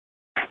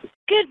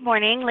Good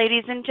morning,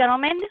 ladies and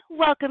gentlemen.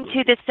 Welcome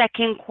to the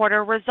second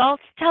quarter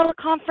results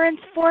teleconference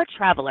for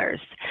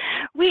Travelers.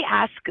 We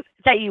ask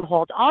that you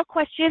hold all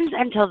questions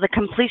until the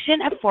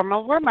completion of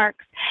formal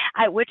remarks,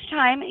 at which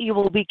time you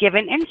will be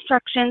given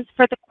instructions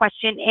for the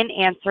question and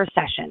answer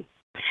session.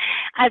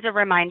 As a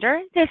reminder,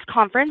 this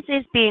conference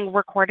is being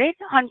recorded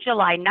on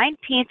July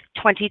 19th,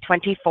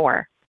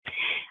 2024.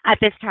 At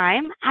this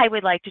time, I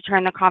would like to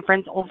turn the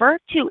conference over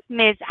to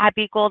Ms.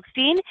 Abby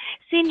Goldstein,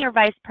 Senior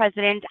Vice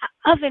President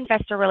of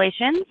Investor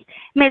Relations.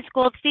 Ms.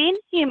 Goldstein,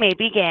 you may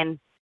begin.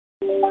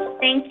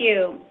 Thank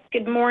you.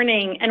 Good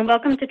morning, and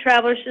welcome to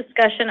Travelers'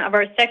 discussion of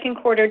our second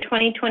quarter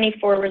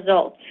 2024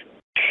 results.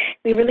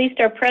 We released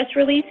our press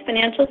release,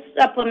 financial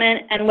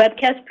supplement, and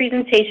webcast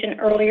presentation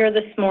earlier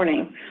this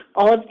morning.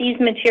 All of these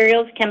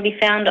materials can be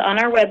found on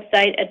our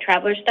website at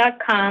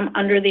travelers.com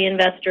under the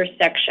Investors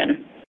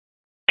section.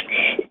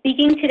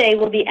 Speaking today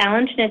will be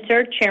Alan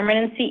Schnitzer, Chairman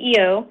and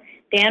CEO,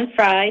 Dan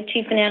Fry,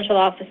 Chief Financial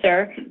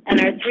Officer, and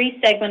our three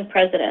segment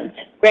presidents,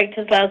 Greg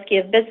Kozlowski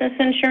of Business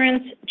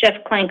Insurance,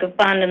 Jeff Klank of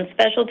Bond and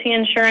Specialty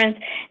Insurance,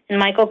 and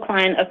Michael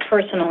Klein of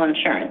Personal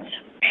Insurance.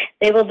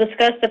 They will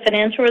discuss the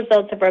financial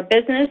results of our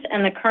business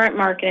and the current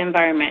market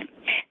environment.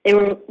 They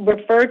will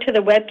refer to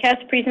the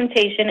webcast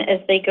presentation as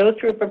they go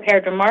through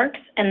prepared remarks,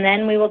 and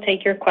then we will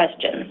take your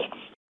questions.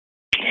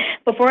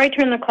 Before I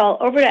turn the call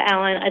over to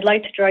Alan, I'd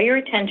like to draw your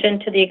attention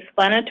to the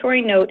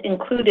explanatory note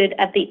included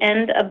at the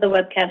end of the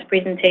webcast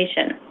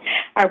presentation.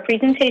 Our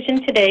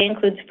presentation today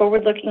includes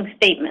forward-looking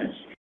statements.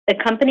 The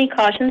company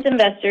cautions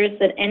investors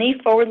that any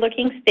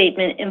forward-looking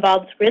statement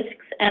involves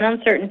risks and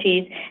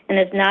uncertainties and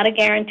is not a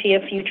guarantee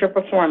of future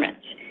performance.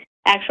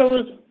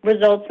 Actual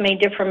results may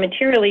differ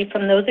materially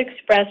from those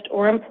expressed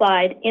or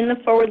implied in the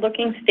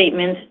forward-looking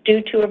statements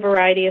due to a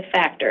variety of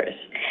factors.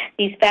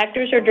 These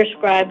factors are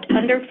described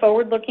under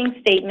forward-looking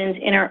statements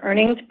in our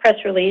earnings press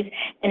release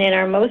and in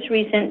our most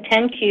recent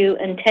 10-Q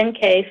and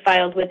 10-K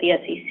filed with the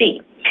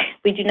SEC.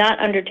 We do not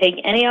undertake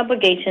any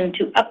obligation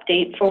to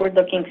update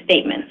forward-looking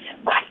statements.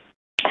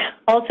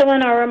 Also,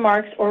 in our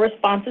remarks or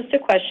responses to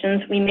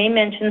questions, we may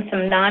mention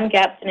some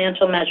non-GAAP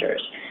financial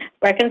measures.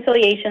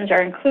 Reconciliations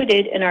are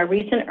included in our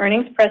recent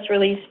earnings press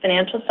release,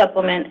 financial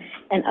supplement,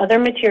 and other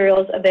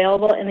materials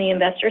available in the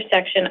Investors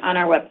section on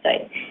our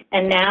website.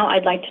 And now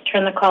I'd like to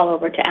turn the call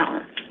over to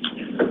Alan.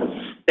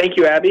 Thank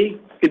you, Abby.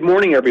 Good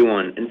morning,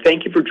 everyone, and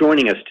thank you for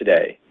joining us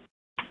today.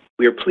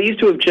 We are pleased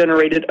to have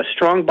generated a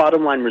strong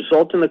bottom-line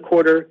result in the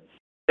quarter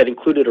that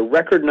included a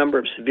record number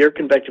of severe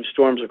convective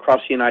storms across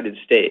the United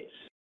States.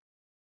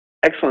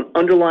 Excellent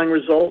underlying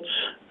results,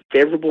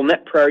 favorable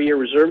net prior year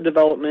reserve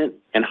development,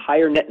 and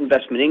higher net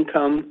investment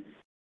income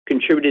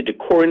contributed to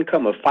core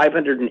income of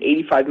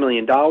 $585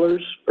 million, or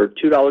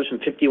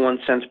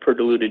 $2.51 per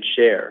diluted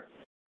share.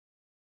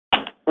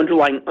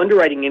 Underlying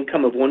underwriting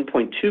income of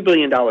 $1.2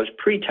 billion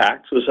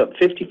pre-tax was up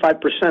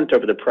 55%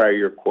 over the prior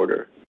year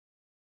quarter.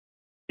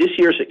 This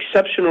year's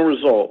exceptional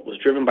result was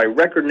driven by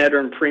record net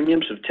earned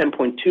premiums of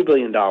 $10.2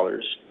 billion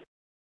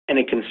and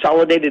a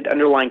consolidated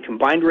underlying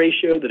combined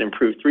ratio that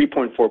improved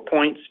 3.4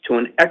 points to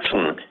an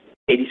excellent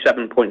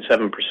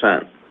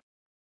 87.7%.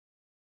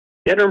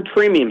 Net earned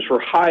premiums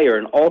were higher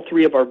in all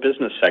three of our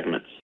business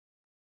segments.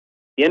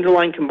 The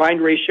underlying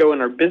combined ratio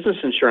in our business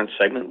insurance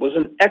segment was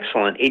an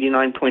excellent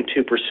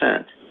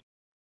 89.2%,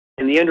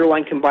 and the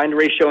underlying combined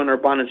ratio in our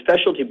bond and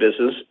specialty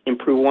business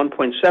improved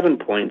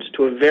 1.7 points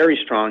to a very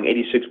strong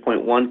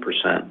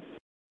 86.1%.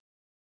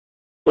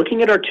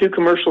 Looking at our two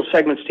commercial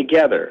segments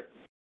together,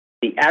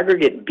 the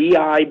aggregate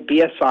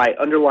BI/BSI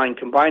underlying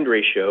combined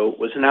ratio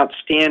was an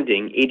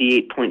outstanding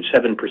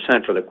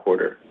 88.7% for the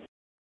quarter.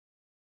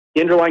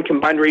 The underlying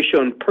combined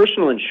ratio in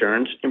personal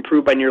insurance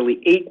improved by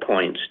nearly 8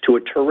 points to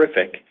a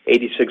terrific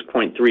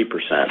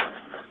 86.3%.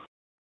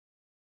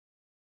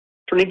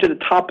 Turning to the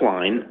top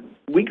line,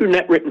 we grew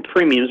net written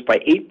premiums by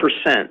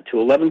 8% to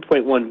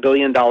 $11.1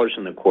 billion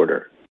in the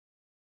quarter.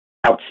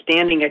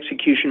 Outstanding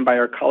execution by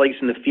our colleagues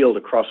in the field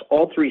across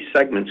all three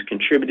segments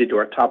contributed to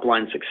our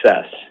top-line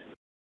success.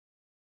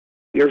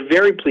 We are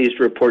very pleased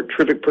to report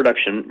terrific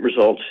production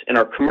results in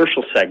our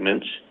commercial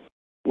segments,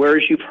 where,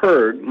 as you've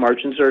heard,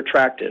 margins are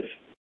attractive.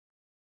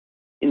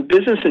 In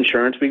business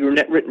insurance, we grew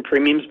net written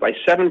premiums by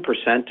 7%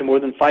 to more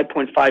than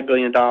 $5.5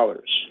 billion.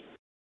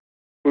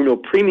 Renewal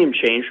premium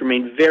change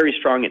remained very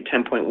strong at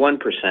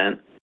 10.1%,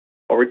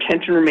 while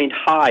retention remained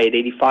high at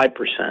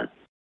 85%.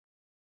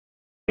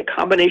 A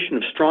combination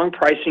of strong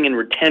pricing and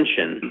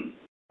retention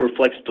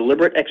reflects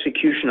deliberate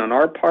execution on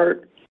our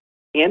part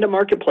and a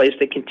marketplace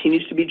that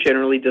continues to be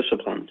generally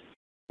disciplined.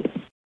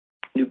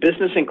 New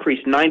business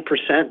increased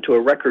 9% to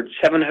a record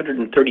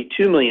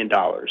 $732 million,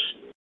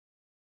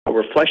 a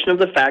reflection of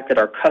the fact that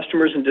our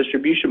customers and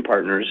distribution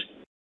partners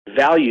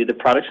value the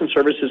products and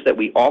services that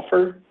we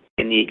offer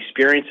and the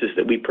experiences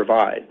that we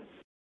provide.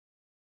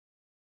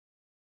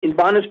 In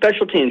bond and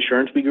specialty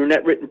insurance, we grew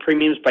net written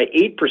premiums by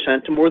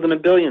 8% to more than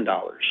 $1 billion,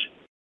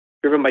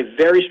 driven by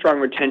very strong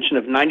retention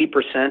of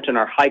 90% in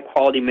our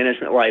high-quality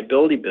management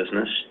liability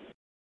business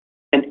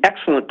and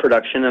excellent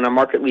production in our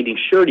market-leading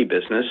surety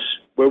business,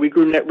 where we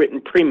grew net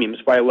written premiums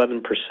by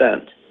 11%.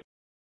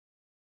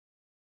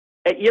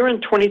 At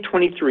year-end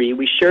 2023,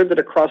 we shared that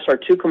across our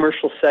two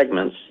commercial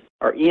segments,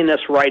 our E&S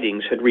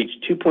writings had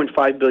reached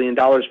 $2.5 billion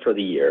for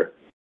the year,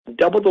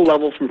 double the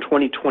level from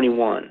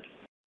 2021.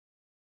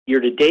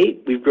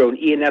 Year-to-date, we've grown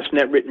E&S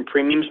net written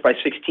premiums by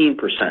 16%.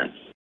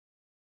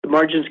 The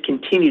margins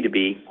continue to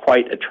be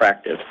quite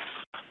attractive.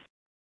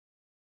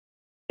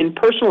 In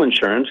personal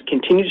insurance,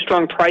 continued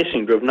strong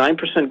pricing drove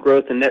 9%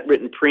 growth in net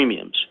written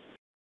premiums,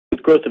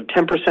 with growth of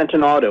 10%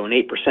 in auto and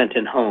 8%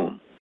 in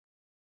home.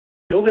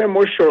 You'll hear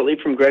more shortly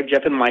from Greg,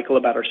 Jeff, and Michael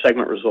about our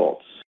segment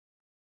results.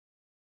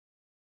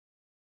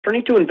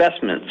 Turning to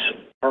investments,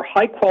 our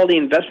high-quality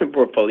investment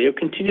portfolio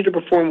continued to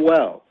perform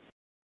well,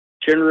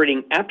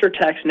 generating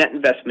after-tax net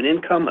investment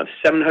income of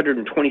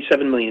 $727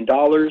 million,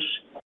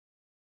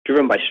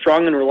 driven by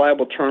strong and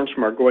reliable returns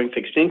from our growing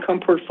fixed income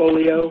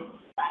portfolio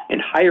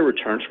and higher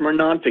returns from our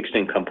non-fixed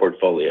income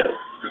portfolio.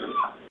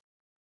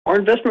 Our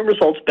investment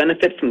results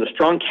benefit from the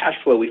strong cash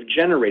flow we've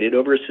generated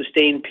over a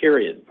sustained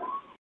period.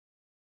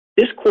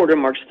 This quarter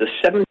marks the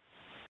seventh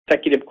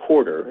consecutive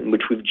quarter in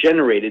which we've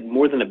generated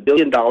more than $1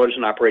 billion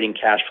in operating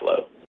cash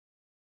flow.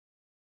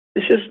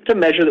 This isn't a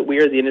measure that we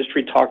or the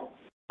industry talk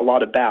a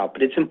lot about,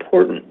 but it's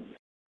important.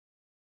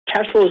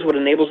 Cash flow is what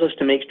enables us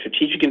to make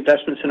strategic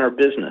investments in our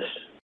business,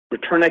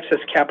 return excess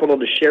capital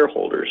to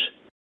shareholders,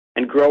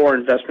 and grow our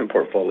investment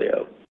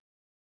portfolio.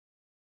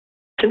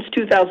 Since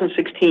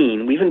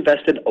 2016, we've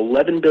invested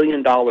 $11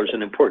 billion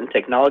in important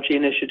technology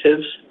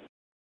initiatives,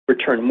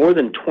 returned more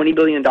than $20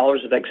 billion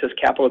of excess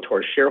capital to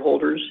our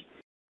shareholders,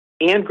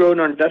 and grown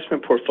our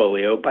investment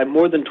portfolio by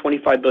more than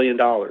 $25 billion.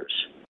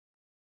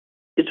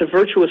 It's a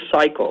virtuous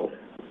cycle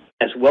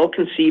as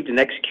well-conceived and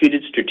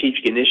executed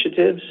strategic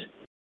initiatives,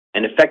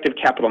 an effective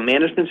capital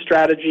management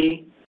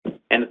strategy,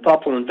 and a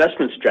thoughtful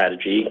investment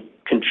strategy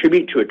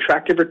contribute to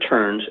attractive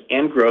returns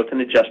and growth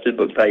in adjusted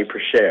book value per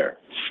share.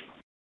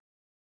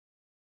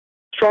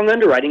 Strong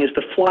underwriting is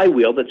the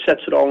flywheel that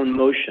sets it all in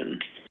motion.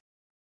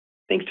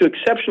 Thanks to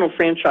exceptional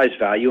franchise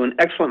value and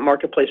excellent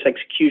marketplace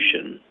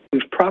execution,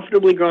 we've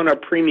profitably grown our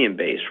premium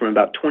base from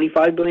about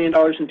 $25 billion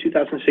in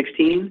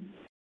 2016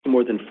 to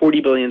more than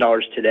 $40 billion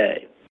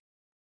today.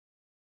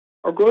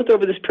 Our growth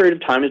over this period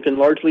of time has been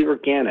largely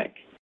organic,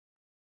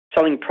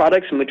 selling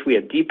products in which we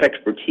have deep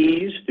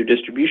expertise through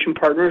distribution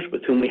partners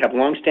with whom we have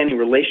long-standing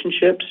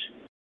relationships,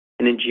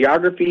 and in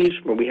geographies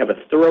where we have a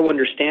thorough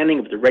understanding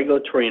of the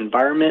regulatory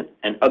environment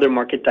and other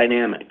market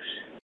dynamics.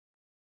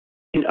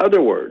 In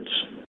other words,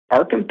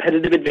 our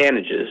competitive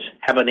advantages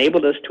have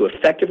enabled us to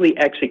effectively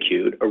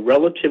execute a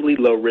relatively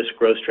low-risk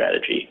growth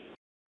strategy.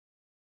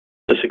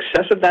 The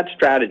success of that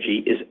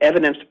strategy is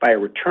evidenced by a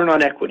return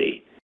on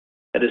equity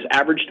that has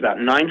averaged about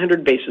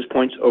 900 basis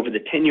points over the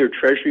 10-year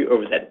Treasury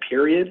over that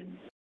period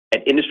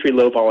at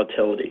industry-low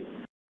volatility.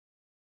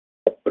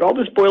 What all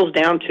this boils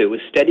down to is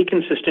steady,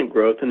 consistent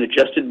growth in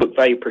adjusted book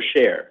value per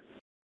share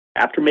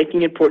after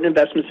making important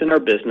investments in our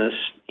business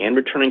and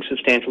returning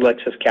substantial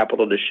excess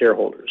capital to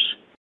shareholders.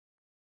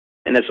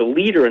 And as a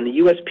leader in the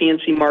U.S.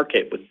 P&C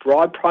market with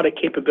broad product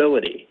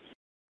capability,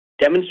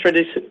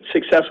 demonstrated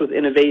success with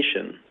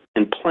innovation,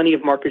 and plenty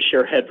of market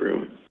share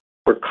headroom,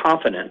 we're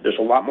confident there's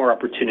a lot more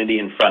opportunity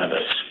in front of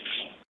us.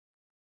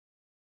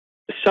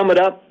 To sum it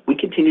up, we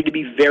continue to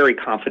be very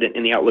confident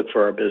in the outlook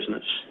for our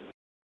business.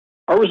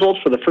 Our results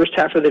for the first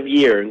half of the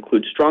year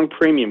include strong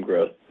premium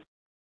growth,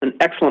 an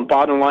excellent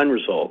bottom-line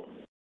result,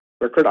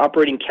 record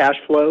operating cash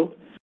flow,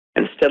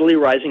 and steadily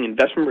rising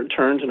investment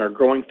returns in our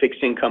growing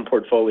fixed income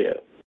portfolio.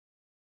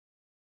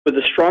 With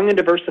a strong and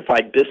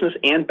diversified business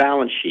and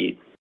balance sheet,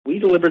 we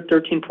delivered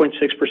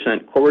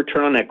 13.6% core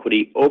return on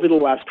equity over the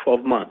last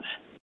 12 months,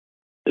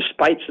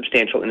 despite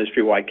substantial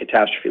industry-wide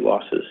catastrophe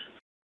losses.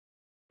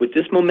 With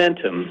this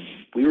momentum,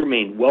 we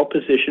remain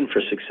well-positioned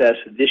for success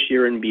this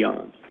year and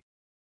beyond.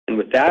 And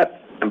with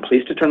that, I'm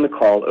pleased to turn the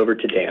call over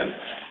to Dan.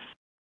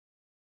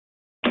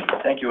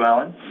 Thank you,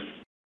 Alan.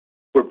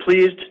 We're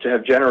pleased to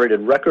have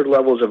generated record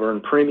levels of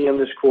earned premium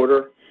this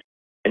quarter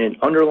and an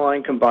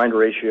underlying combined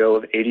ratio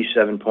of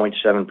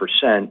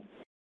 87.7%,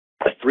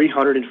 a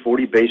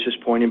 340 basis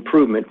point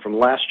improvement from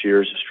last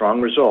year's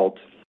strong result,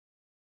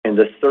 and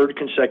the third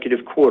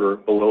consecutive quarter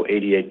below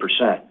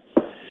 88%.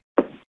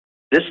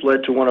 This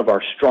led to one of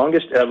our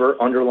strongest ever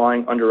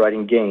underlying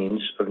underwriting gains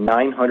of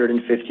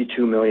 $952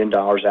 million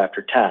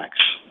after tax,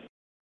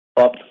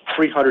 up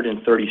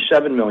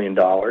 $337 million,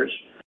 or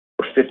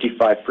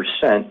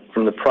 55%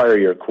 from the prior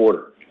year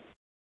quarter.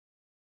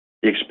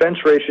 The expense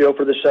ratio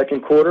for the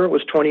second quarter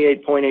was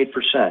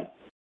 28.8%,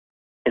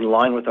 in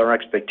line with our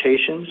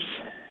expectations,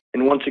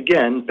 and once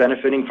again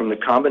benefiting from the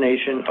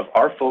combination of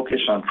our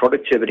focus on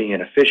productivity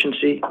and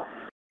efficiency,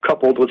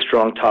 coupled with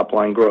strong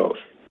top-line growth.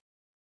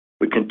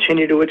 We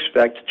continue to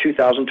expect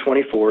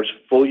 2024's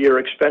full-year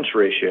expense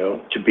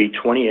ratio to be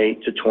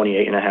 28 to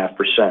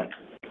 28.5%.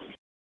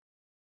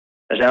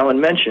 As Alan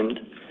mentioned,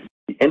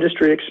 the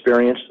industry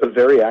experienced a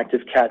very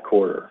active cat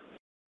quarter,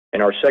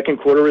 and our second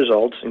quarter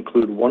results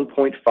include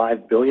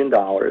 $1.5 billion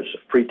of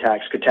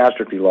pre-tax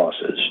catastrophe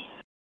losses,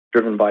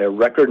 driven by a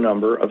record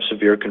number of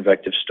severe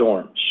convective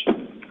storms.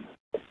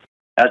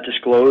 As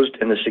disclosed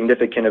in the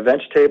significant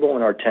events table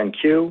in our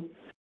 10-Q,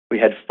 We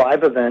had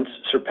 5 events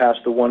surpass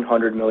the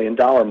 $100 million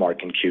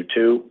mark in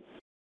Q2,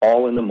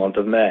 all in the month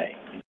of May.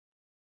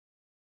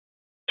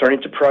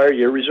 Turning to prior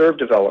year reserve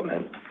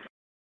development,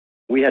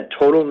 we had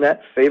total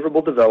net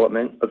favorable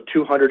development of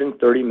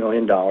 $230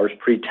 million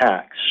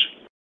pre-tax.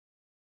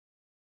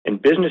 In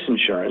business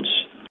insurance,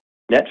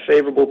 net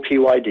favorable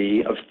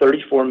PYD of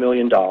 $34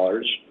 million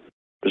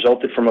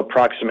resulted from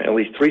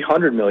approximately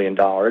 $300 million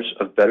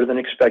of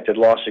better-than-expected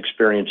loss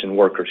experience in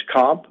workers'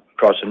 comp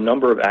across a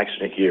number of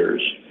accident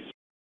years,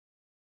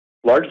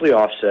 largely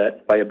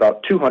offset by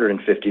about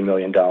 $250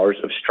 million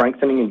of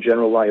strengthening in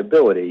general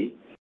liability,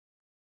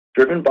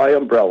 driven by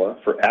umbrella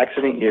for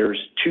accident years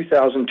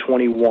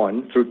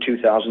 2021 through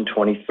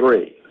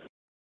 2023.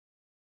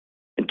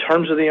 In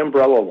terms of the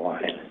umbrella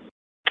line,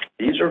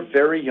 these are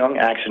very young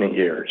accident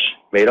years,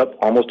 made up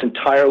almost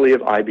entirely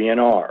of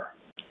IBNR.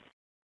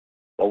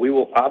 While we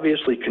will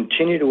obviously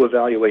continue to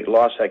evaluate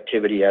loss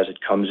activity as it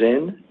comes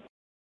in,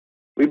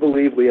 we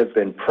believe we have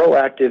been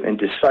proactive and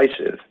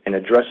decisive in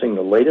addressing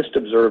the latest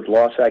observed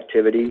loss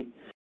activity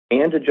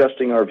and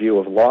adjusting our view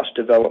of loss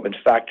development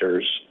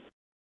factors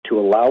to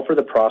allow for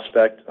the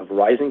prospect of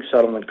rising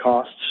settlement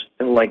costs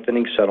and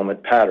lengthening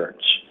settlement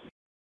patterns.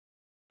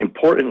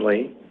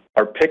 Importantly,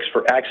 our picks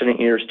for accident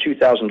years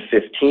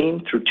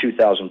 2015 through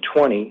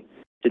 2020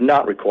 did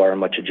not require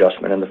much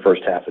adjustment in the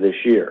first half of this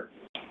year.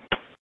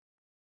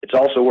 It's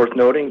also worth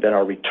noting that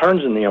our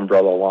returns in the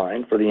umbrella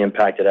line for the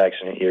impacted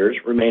accident years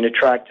remain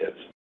attractive.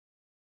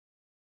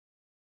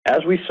 As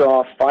we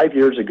saw 5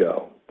 years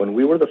ago, when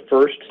we were the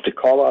first to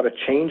call out a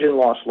change in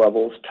loss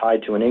levels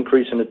tied to an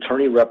increase in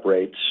attorney rep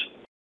rates,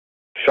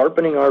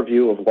 sharpening our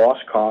view of loss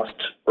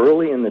costs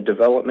early in the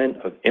development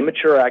of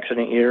immature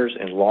accident years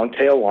and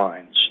long-tail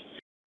lines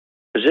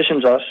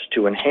positions us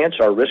to enhance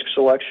our risk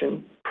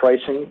selection,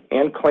 pricing,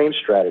 and claim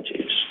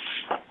strategies,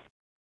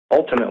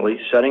 ultimately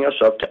setting us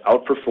up to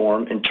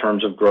outperform in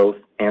terms of growth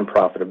and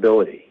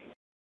profitability.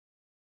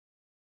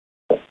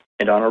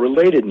 And on a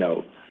related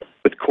note,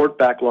 with court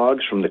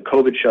backlogs from the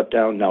COVID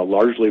shutdown now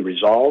largely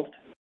resolved,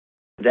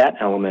 that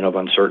element of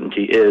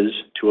uncertainty is,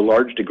 to a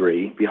large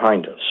degree,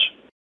 behind us.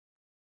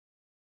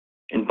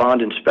 In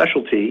bond and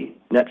specialty,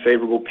 net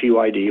favorable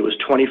PYD was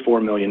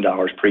 $24 million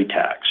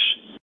pre-tax.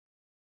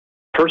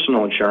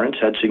 Personal insurance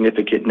had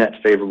significant net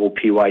favorable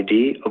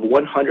PYD of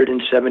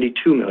 $172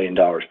 million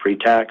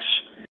pre-tax,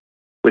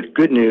 with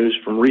good news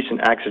from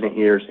recent accident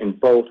years in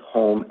both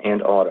home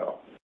and auto.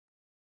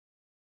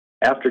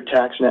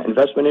 After-tax net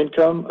investment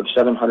income of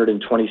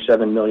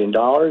 $727 million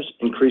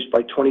increased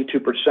by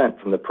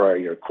 22% from the prior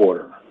year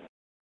quarter.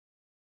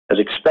 As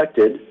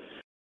expected,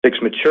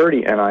 fixed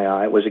maturity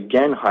NII was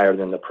again higher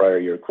than the prior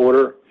year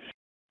quarter,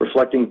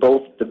 reflecting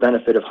both the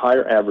benefit of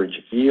higher average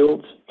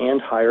yields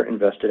and higher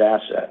invested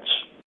assets.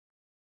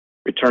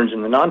 Returns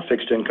in the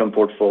non-fixed income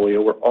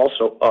portfolio were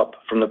also up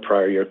from the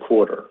prior year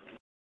quarter.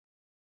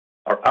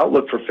 Our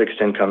outlook for fixed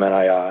income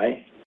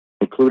NII,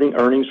 including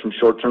earnings from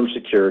short-term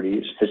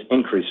securities, has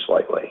increased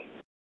slightly.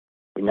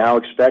 We now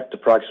expect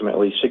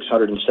approximately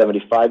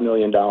 $675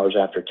 million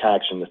after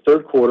tax in the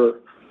third quarter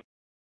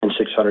and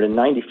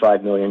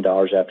 $695 million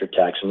after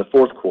tax in the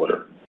fourth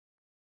quarter.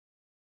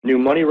 New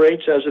money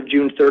rates as of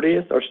June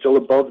 30th are still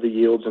above the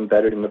yields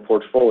embedded in the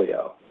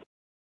portfolio,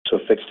 so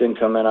fixed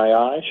income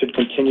NII should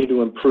continue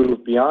to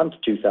improve beyond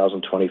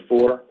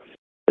 2024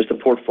 as the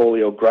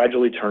portfolio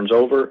gradually turns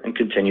over and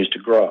continues to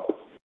grow.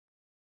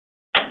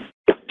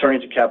 Turning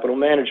to capital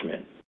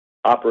management,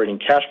 operating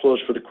cash flows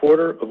for the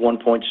quarter of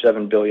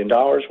 $1.7 billion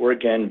were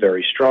again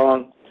very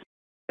strong,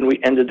 and we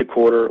ended the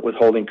quarter with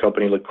holding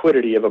company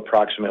liquidity of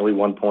approximately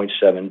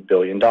 $1.7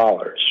 billion.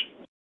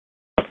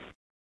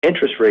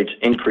 Interest rates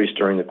increased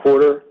during the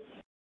quarter,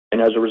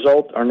 and as a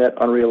result, our net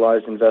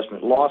unrealized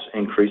investment loss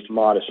increased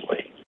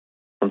modestly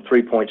from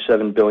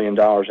 $3.7 billion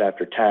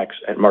after tax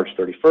at March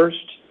 31st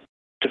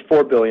to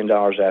 $4 billion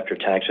after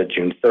tax at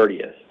June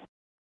 30th.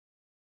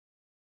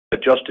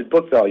 Adjusted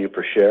book value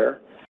per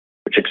share,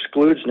 which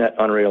excludes net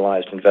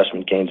unrealized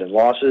investment gains and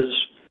losses,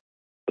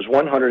 was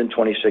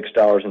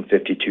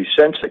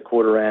 $126.52 at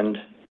quarter end,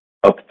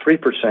 up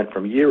 3%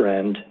 from year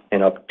end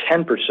and up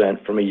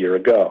 10% from a year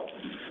ago.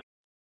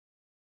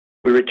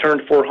 We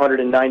returned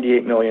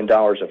 $498 million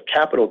of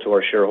capital to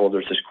our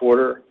shareholders this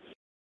quarter,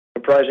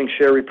 comprising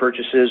share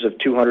repurchases of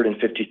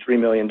 $253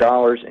 million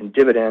and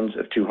dividends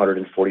of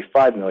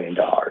 $245 million.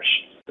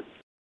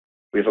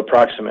 We have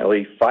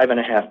approximately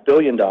 $5.5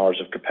 billion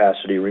of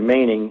capacity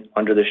remaining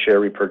under the share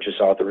repurchase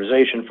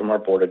authorization from our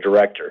board of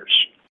directors.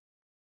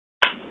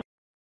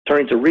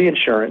 Turning to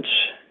reinsurance,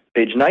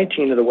 page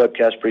 19 of the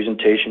webcast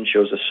presentation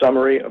shows a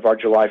summary of our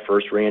July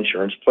 1st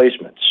reinsurance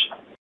placements.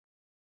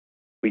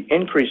 We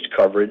increased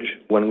coverage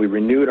when we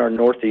renewed our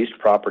Northeast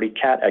Property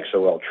Cat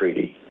XOL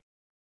treaty,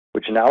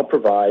 which now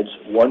provides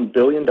 $1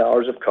 billion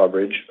of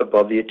coverage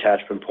above the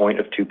attachment point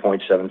of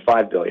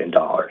 $2.75 billion.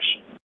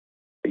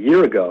 A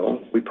year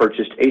ago, we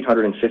purchased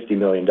 $850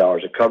 million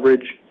of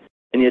coverage,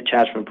 and the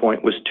attachment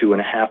point was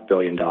 $2.5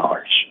 billion.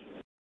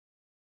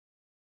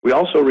 We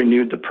also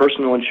renewed the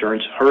personal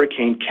insurance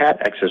Hurricane Cat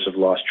excess of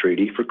loss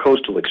treaty for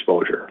coastal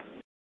exposure,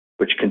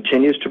 which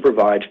continues to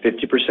provide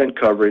 50%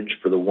 coverage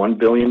for the $1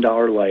 billion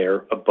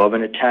layer above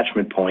an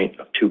attachment point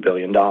of $2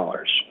 billion.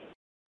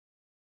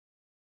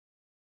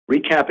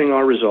 Recapping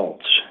our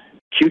results,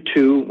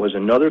 Q2 was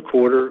another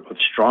quarter of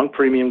strong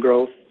premium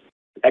growth,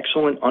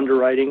 excellent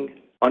underlying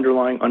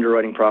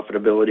underwriting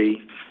profitability,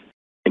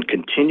 and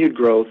continued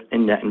growth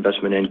in net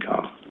investment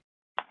income,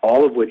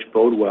 all of which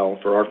bode well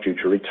for our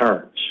future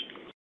returns.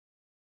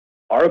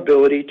 Our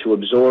ability to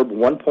absorb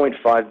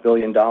 $1.5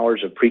 billion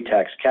of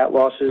pre-tax cat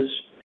losses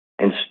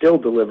and still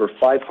deliver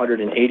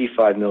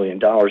 $585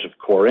 million of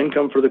core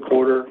income for the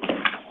quarter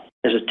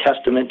is a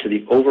testament to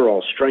the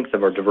overall strength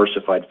of our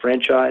diversified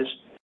franchise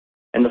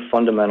and the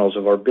fundamentals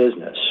of our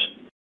business.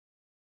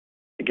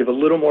 To give a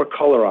little more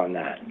color on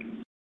that,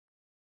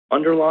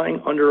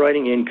 underlying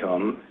underwriting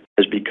income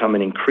has become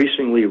an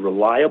increasingly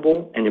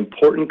reliable and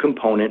important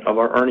component of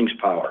our earnings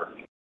power.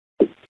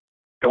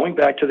 Going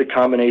back to the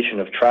combination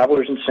of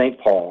Travelers and St.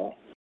 Paul,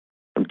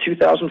 from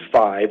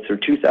 2005 through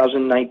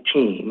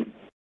 2019,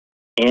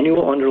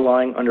 annual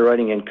underlying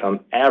underwriting income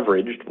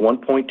averaged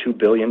 $1.2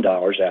 billion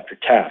after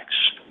tax.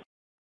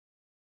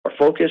 Our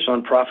focus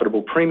on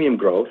profitable premium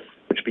growth,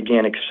 which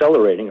began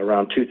accelerating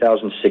around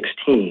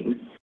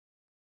 2016,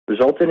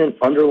 resulted in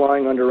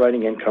underlying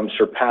underwriting income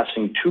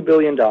surpassing $2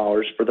 billion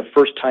for the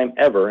first time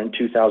ever in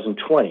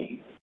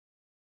 2020,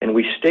 and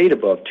we stayed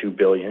above $2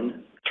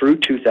 billion through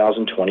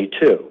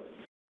 2022.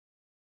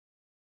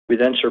 We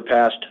then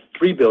surpassed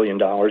 $3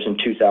 billion in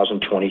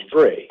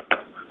 2023,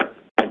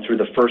 and through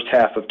the first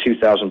half of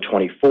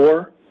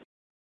 2024,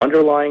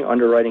 underlying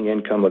underwriting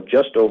income of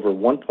just over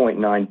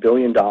 $1.9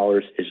 billion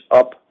is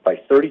up by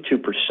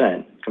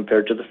 32%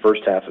 compared to the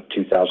first half of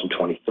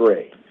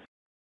 2023.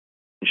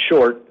 In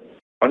short,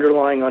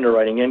 underlying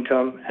underwriting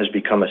income has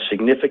become a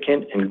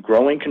significant and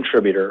growing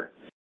contributor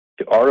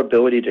to our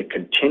ability to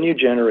continue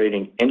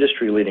generating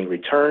industry-leading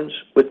returns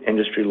with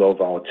industry-low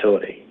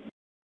volatility.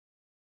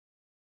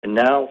 And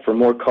now, for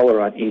more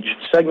color on each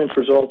segment's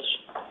results,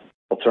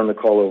 I'll turn the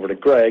call over to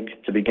Greg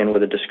to begin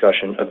with a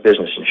discussion of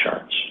business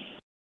insurance.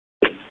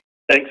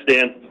 Thanks,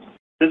 Dan.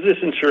 Business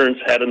insurance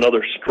had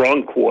another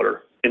strong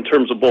quarter in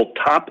terms of both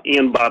top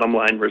and bottom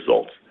line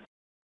results.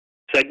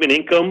 Segment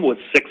income was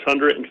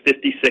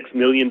 $656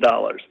 million,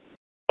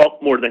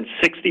 up more than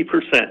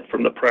 60%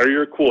 from the prior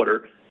year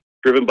quarter,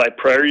 driven by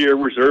prior year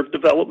reserve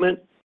development,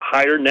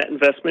 higher net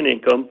investment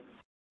income,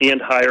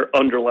 and higher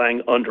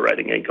underlying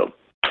underwriting income.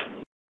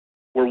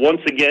 We're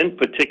once again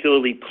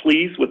particularly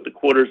pleased with the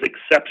quarter's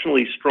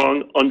exceptionally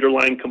strong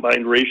underlying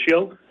combined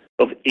ratio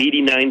of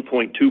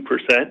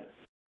 89.2%,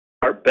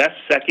 our best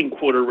second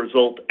quarter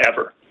result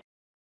ever.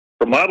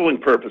 For modeling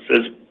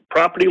purposes,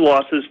 property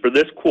losses for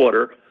this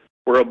quarter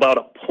were about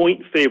a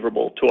point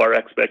favorable to our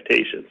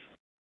expectations.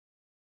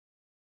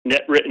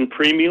 Net written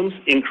premiums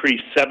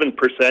increased 7%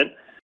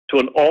 to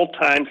an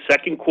all-time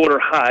second quarter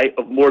high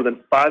of more than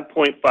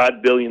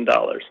 $5.5 billion.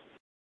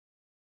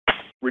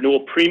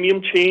 Renewal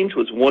premium change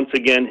was once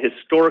again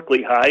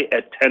historically high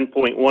at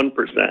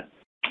 10.1%,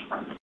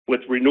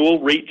 with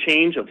renewal rate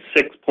change of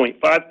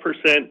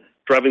 6.5%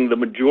 driving the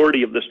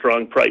majority of the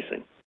strong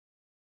pricing.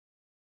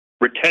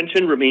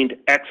 Retention remained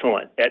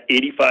excellent at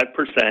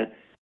 85%,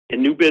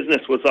 and new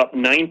business was up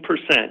 9%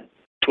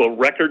 to a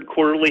record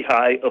quarterly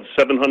high of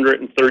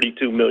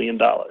 $732 million.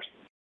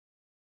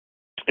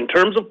 In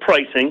terms of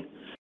pricing,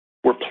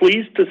 we're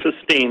pleased to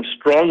sustain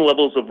strong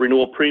levels of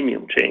renewal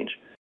premium change,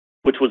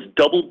 which was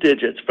double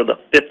digits for the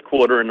fifth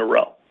quarter in a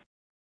row.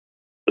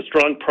 The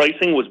strong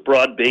pricing was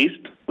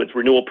broad-based, with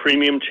renewal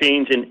premium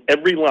change in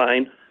every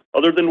line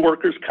other than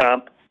workers'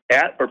 comp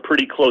at or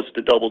pretty close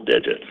to double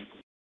digits.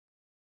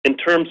 In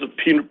terms of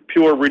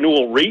pure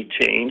renewal rate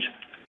change,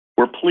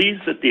 we're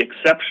pleased that the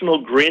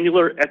exceptional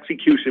granular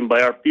execution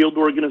by our field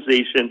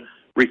organization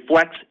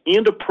reflects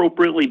and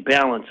appropriately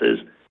balances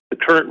the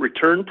current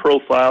return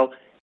profile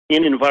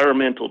and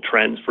environmental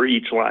trends for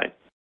each line.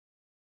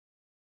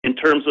 In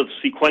terms of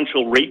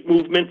sequential rate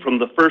movement from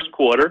the first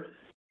quarter,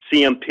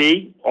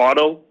 CMP,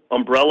 auto,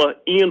 umbrella,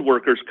 and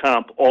workers'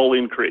 comp all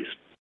increased.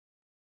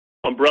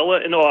 Umbrella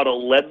and auto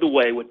led the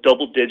way with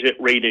double-digit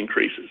rate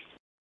increases.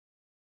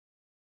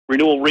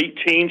 Renewal rate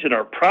change in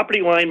our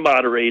property line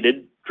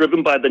moderated,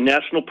 driven by the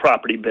national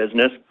property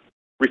business,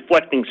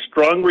 reflecting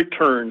strong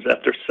returns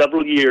after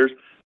several years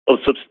of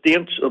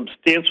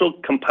substantial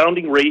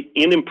compounding rate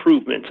and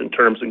improvements in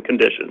terms and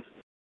conditions.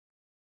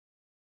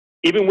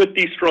 Even with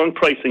these strong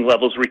pricing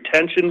levels,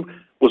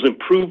 retention was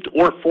improved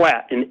or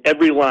flat in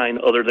every line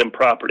other than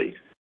property,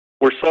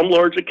 where some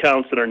large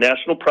accounts in our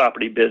national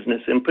property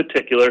business in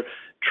particular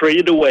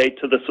traded away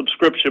to the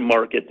subscription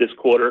market this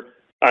quarter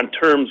on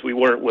terms we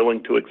weren't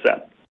willing to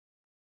accept.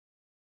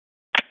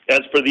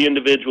 As for the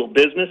individual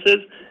businesses,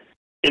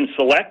 in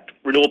Select,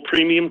 renewal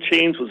premium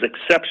change was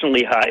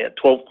exceptionally high at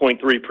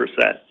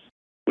 12.3%,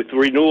 with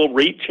renewal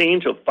rate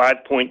change of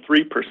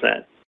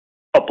 5.3%,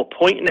 up 1.5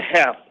 points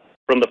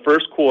from the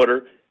first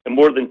quarter and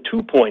more than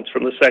 2 points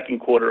from the second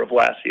quarter of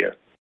last year.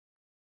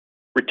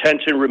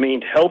 Retention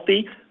remained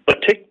healthy,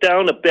 but ticked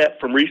down a bit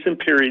from recent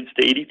periods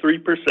to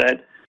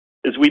 83%,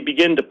 as we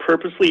begin to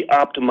purposely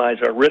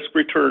optimize our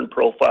risk-return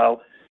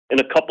profile in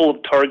a couple of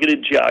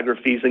targeted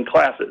geographies and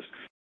classes.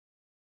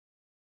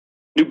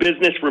 New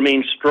business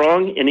remains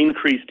strong and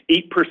increased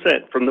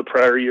 8% from the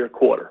prior year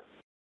quarter.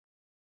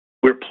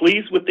 We're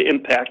pleased with the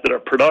impact that our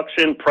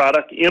production,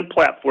 product, and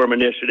platform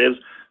initiatives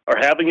are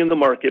having in the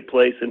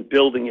marketplace and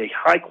building a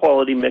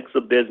high-quality mix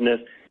of business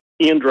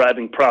and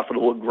driving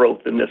profitable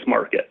growth in this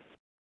market.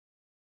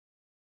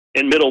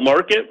 In middle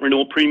market,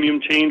 renewal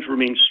premium change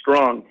remains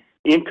strong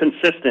and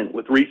consistent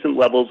with recent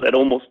levels at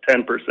almost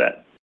 10%.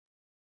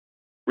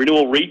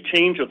 Renewal rate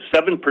change of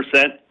 7%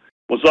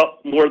 was up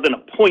more than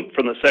a point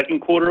from the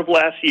second quarter of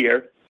last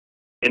year,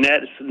 and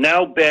that has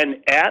now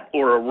been at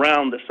or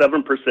around the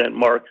 7%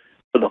 mark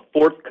for the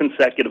fourth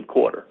consecutive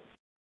quarter.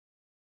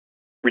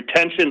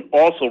 Retention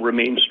also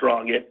remains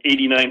strong at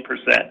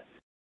 89%,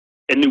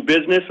 and new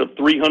business of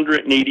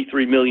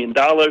 $383 million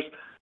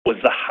was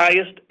the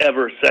highest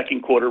ever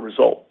second quarter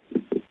result.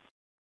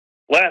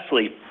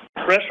 Lastly,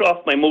 fresh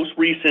off my most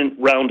recent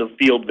round of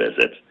field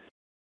visits,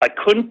 I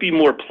couldn't be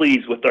more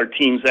pleased with our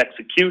team's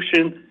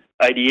execution,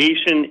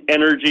 ideation,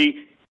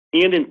 energy,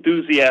 and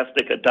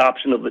enthusiastic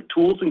adoption of the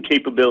tools and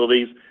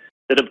capabilities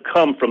that have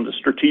come from the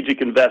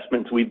strategic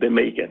investments we've been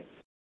making.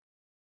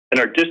 And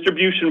our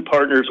distribution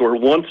partners were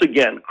once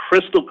again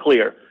crystal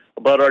clear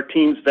about our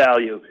team's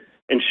value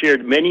and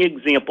shared many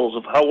examples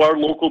of how our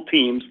local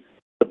teams,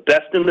 the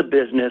best in the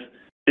business,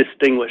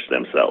 distinguish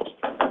themselves.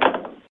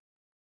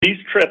 These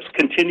trips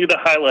continue to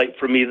highlight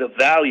for me the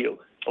value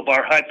of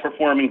our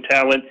high-performing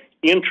talent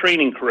and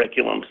training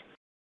curriculums,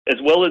 as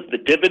well as the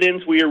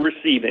dividends we are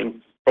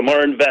receiving from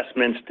our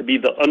investments to be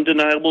the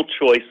undeniable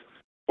choice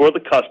for the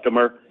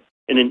customer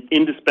and an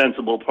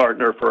indispensable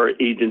partner for our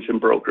agents and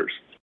brokers.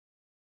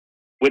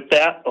 With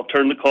that, I'll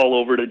turn the call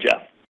over to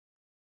Jeff.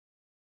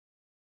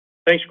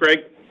 Thanks, Greg.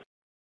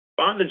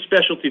 Bond and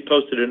Specialty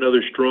posted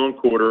another strong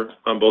quarter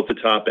on both the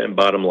top and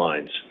bottom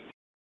lines.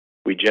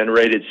 We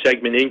generated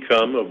segment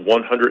income of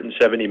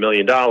 $170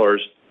 million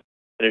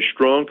and a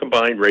strong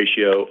combined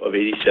ratio of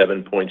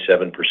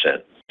 87.7%.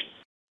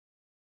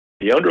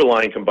 The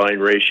underlying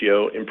combined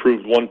ratio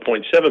improved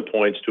 1.7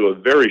 points to a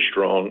very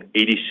strong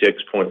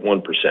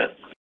 86.1%.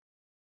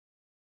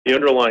 The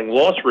underlying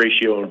loss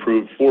ratio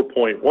improved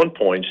 4.1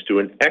 points to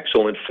an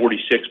excellent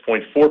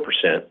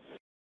 46.4%,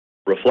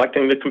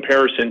 reflecting the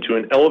comparison to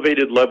an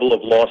elevated level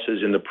of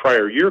losses in the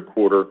prior year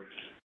quarter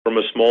from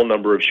a small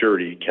number of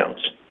surety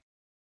accounts.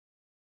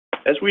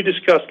 As we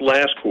discussed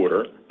last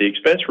quarter, the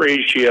expense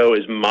ratio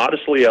is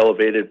modestly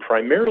elevated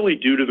primarily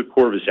due to the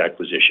Corvus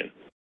acquisition.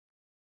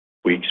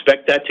 We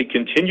expect that to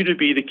continue to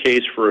be the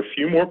case for a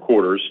few more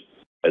quarters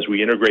as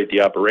we integrate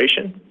the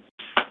operation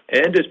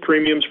and as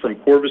premiums from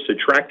Corvus'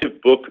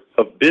 attractive book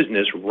of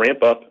business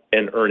ramp up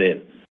and earn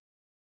in.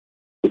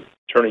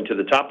 Turning to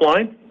the top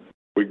line,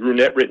 we grew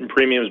net written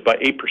premiums by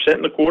 8%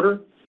 in the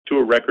quarter to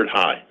a record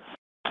high.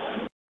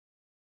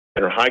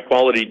 In our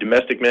high-quality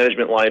domestic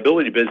management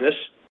liability business,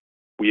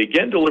 we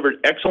again delivered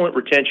excellent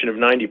retention of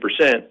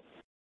 90%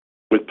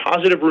 with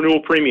positive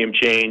renewal premium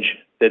change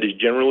that is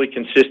generally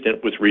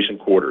consistent with recent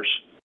quarters.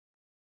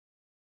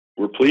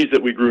 We're pleased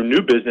that we grew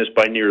new business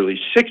by nearly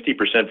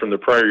 60% from the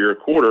prior year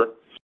quarter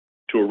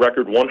to a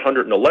record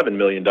 $111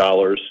 million,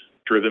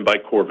 driven by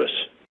Corvus.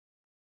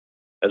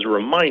 As a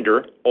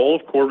reminder, all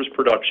of Corvus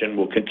production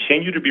will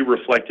continue to be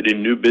reflected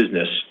in new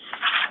business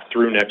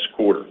through next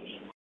quarter.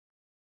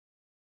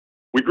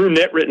 We grew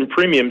net written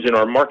premiums in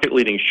our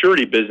market-leading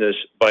surety business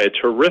by a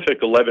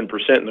terrific 11%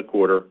 in the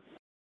quarter,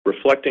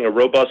 reflecting a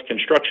robust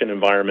construction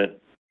environment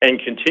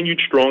and continued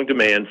strong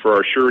demand for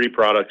our surety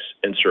products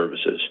and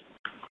services.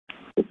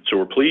 So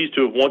we're pleased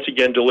to have once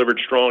again delivered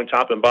strong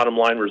top and bottom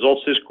line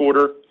results this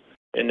quarter,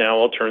 and now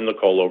I'll turn the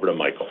call over to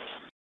Michael.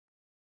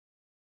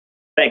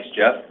 Thanks,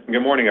 Jeff.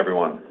 Good morning,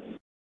 everyone.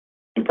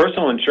 In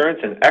personal insurance,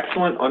 an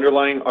excellent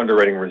underlying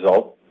underwriting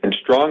result and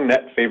strong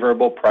net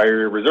favorable prior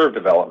year reserve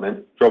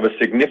development drove a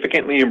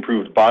significantly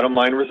improved bottom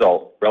line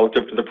result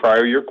relative to the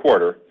prior year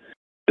quarter,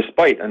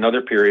 despite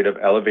another period of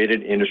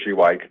elevated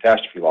industry-wide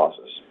catastrophe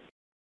losses.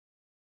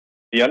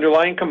 The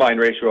underlying combined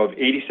ratio of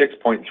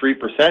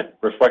 86.3%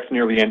 reflects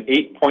nearly an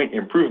 8-point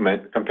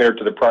improvement compared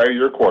to the prior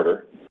year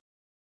quarter,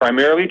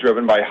 primarily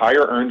driven by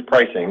higher earned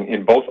pricing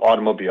in both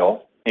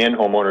automobile and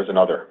homeowners and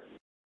other.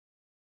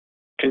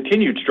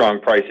 Continued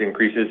strong price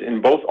increases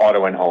in both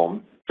auto and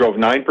home drove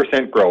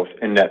 9% growth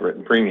in net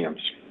written premiums.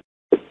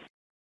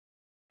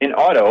 In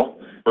auto,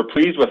 we're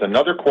pleased with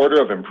another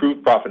quarter of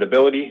improved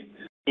profitability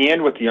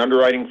and with the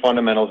underlying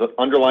fundamentals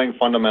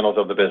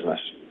of the business.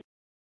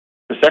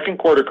 The second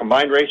quarter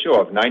combined ratio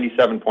of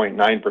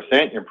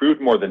 97.9%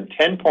 improved more than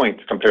 10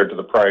 points compared to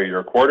the prior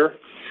year quarter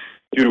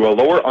due to a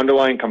lower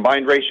underlying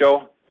combined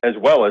ratio as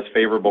well as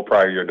favorable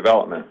prior year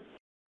development.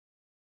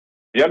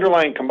 The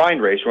underlying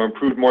combined ratio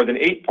improved more than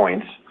 8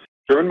 points,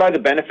 driven by the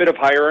benefit of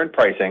higher earned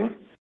pricing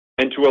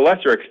and to a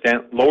lesser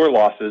extent lower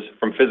losses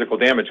from physical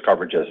damage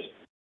coverages.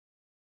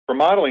 For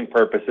modeling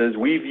purposes,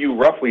 we view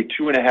roughly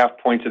 2.5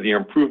 points of the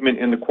improvement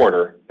in the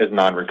quarter as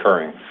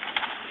non-recurring.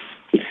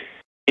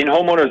 In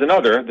homeowners and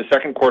other, the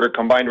second quarter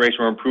combined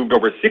ratio improved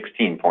over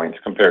 16 points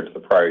compared to the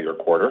prior year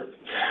quarter,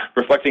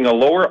 reflecting a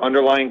lower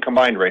underlying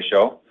combined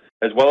ratio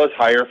as well as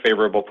higher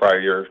favorable prior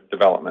year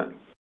development.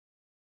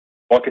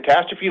 While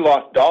catastrophe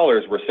loss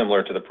dollars were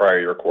similar to the prior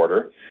year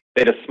quarter,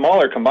 they had a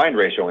smaller combined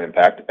ratio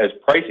impact as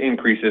price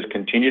increases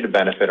continue to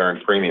benefit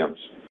earned premiums.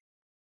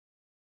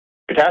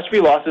 Catastrophe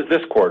losses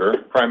this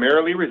quarter,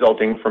 primarily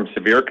resulting from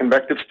severe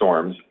convective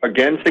storms,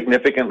 again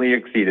significantly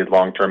exceeded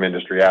long-term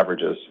industry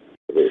averages.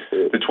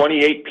 The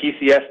 28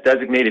 PCS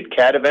designated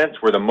CAT events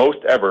were the most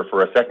ever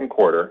for a second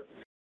quarter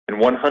and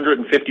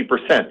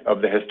 150%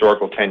 of the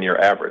historical 10-year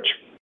average.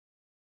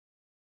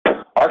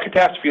 Our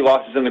catastrophe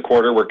losses in the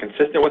quarter were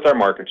consistent with our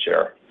market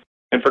share.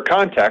 And for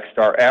context,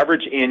 our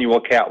average annual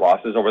CAT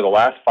losses over the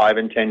last 5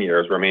 and 10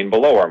 years remain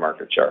below our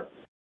market share.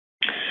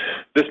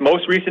 This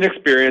most recent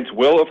experience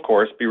will, of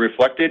course, be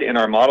reflected in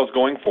our models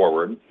going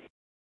forward,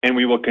 and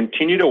we will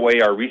continue to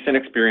weigh our recent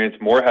experience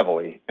more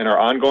heavily in our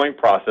ongoing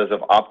process of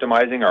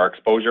optimizing our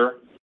exposure,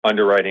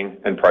 underwriting,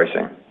 and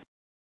pricing.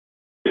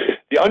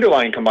 The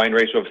underlying combined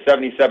ratio of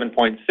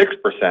 77.6%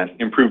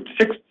 improved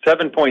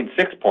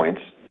 7.6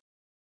 points,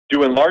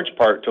 due in large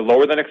part to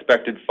lower than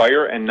expected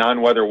fire and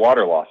non-weather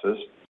water losses,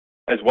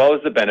 as well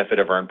as the benefit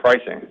of earned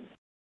pricing.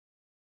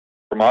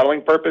 For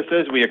modeling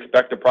purposes, we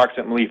expect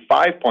approximately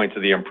 5 points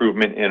of the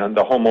improvement in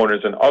the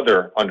homeowners and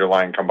other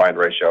underlying combined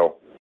ratio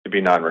to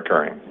be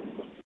non-recurring.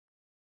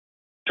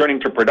 Turning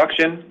to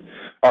production,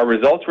 our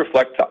results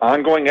reflect the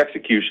ongoing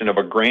execution of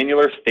a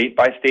granular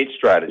state-by-state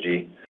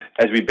strategy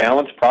as we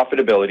balance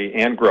profitability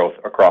and growth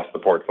across the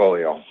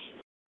portfolio.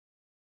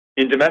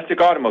 In domestic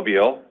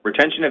automobile,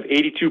 retention of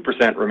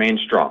 82% remains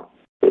strong.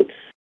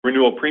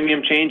 Renewal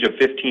premium change of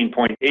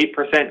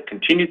 15.8%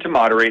 continued to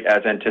moderate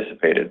as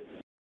anticipated.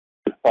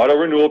 Auto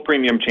renewal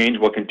premium change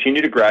will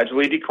continue to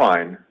gradually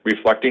decline,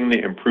 reflecting the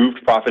improved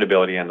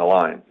profitability in the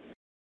line.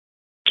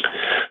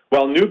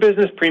 While new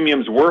business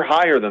premiums were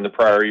higher than the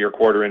prior year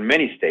quarter in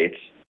many states,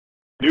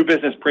 new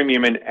business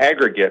premium in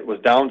aggregate was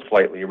down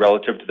slightly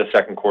relative to the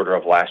second quarter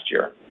of last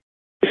year.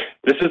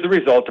 This is the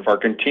result of our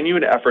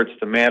continued efforts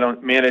to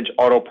manage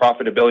auto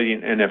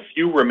profitability in a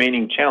few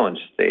remaining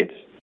challenged states,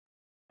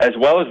 as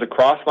well as the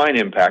cross-line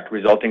impact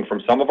resulting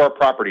from some of our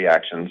property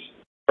actions,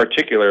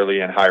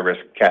 particularly in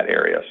high-risk CAT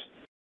areas.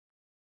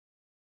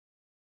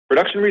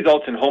 Production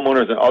results in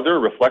homeowners and other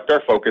reflect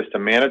our focus to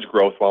manage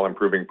growth while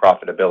improving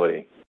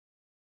profitability.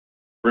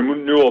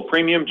 Renewal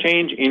premium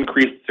change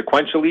increased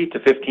sequentially to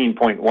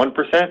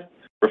 15.1%,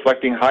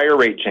 reflecting higher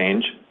rate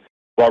change,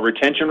 while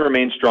retention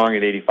remains strong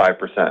at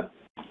 85%.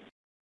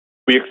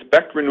 We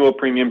expect renewal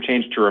premium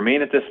change to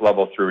remain at this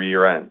level through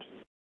year-end.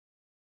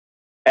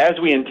 As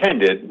we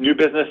intended, new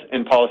business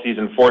and policies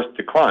in force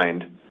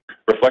declined,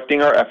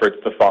 reflecting our efforts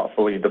to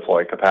thoughtfully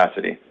deploy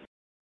capacity.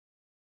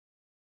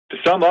 To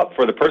sum up,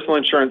 for the personal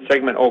insurance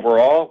segment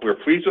overall, we're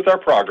pleased with our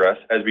progress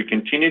as we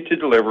continue to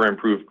deliver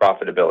improved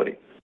profitability.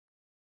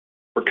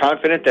 We're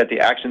confident that the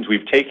actions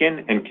we've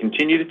taken and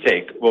continue to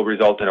take will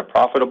result in a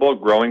profitable,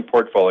 growing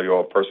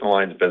portfolio of personal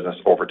lines business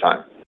over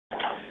time.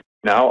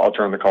 Now I'll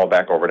turn the call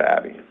back over to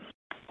Abby.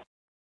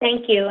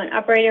 Thank you. And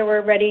operator,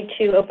 we're ready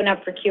to open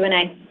up for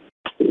Q&A.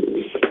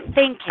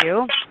 Thank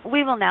you.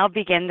 We will now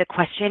begin the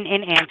question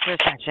and answer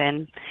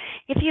session.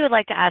 If you would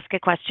like to ask a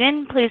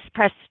question, please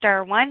press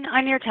star 1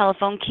 on your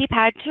telephone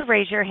keypad to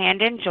raise your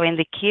hand and join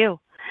the queue.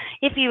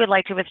 If you would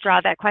like to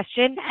withdraw that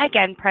question,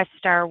 again, press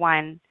star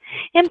 1.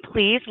 And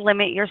please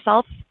limit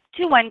yourself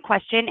to one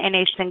question and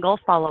a single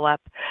follow-up.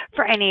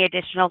 For any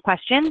additional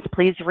questions,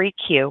 please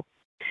re-queue.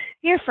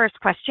 Your first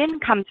question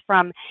comes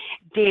from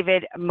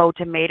David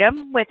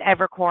Motemaden with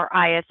Evercore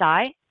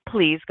ISI.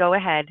 Please go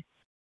ahead.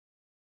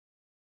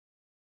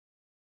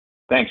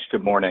 Thanks.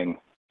 Good morning.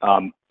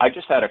 I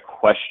just had a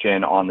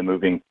question on the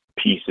moving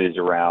pieces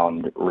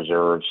around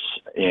reserves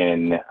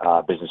in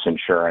business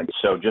insurance.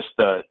 So just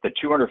the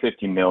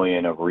 $250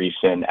 million of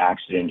recent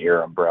accident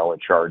year umbrella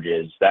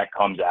charges, that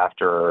comes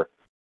after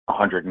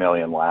 $100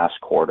 million last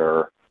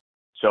quarter.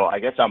 So I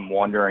guess I'm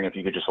wondering if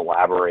you could just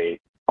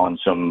elaborate on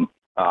some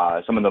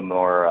of the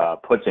more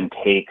puts and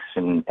takes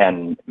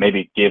and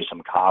maybe give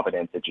some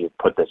confidence that you've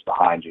put this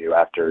behind you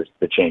after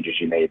the changes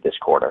you made this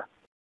quarter.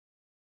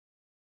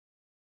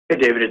 Hey,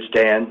 David, it's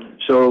Dan.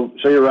 So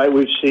you're right.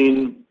 We've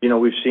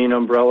seen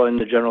umbrella and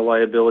the general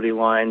liability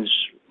lines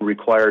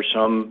require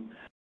some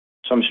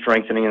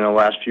strengthening in the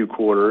last few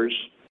quarters.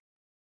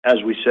 As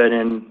we said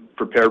in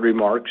prepared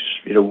remarks,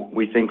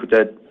 we think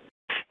that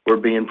we're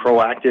being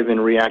proactive in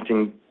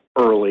reacting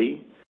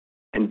early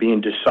and being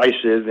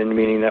decisive in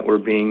meaning that we're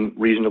being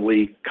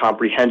reasonably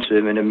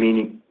comprehensive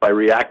by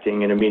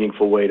reacting in a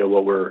meaningful way to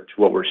what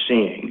we're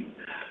seeing.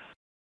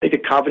 I think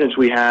the confidence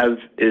we have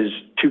is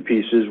two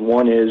pieces.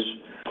 One is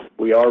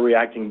we are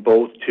reacting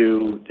both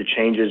to the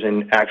changes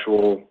in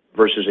actual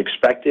versus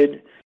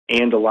expected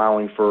and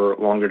allowing for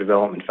longer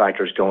development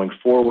factors going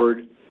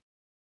forward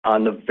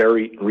on the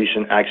very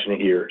recent accident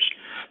years.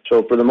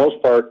 So for the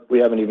most part, we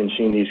haven't even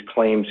seen these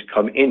claims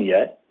come in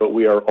yet, but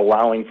we are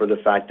allowing for the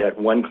fact that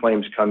when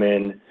claims come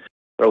in,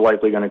 they're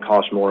likely going to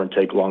cost more and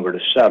take longer to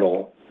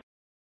settle.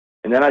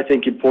 And then I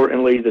think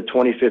importantly, the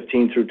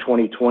 2015 through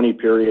 2020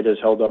 period has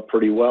held up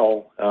pretty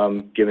well,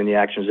 given the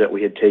actions that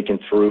we had taken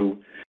through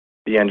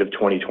the end of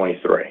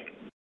 2023.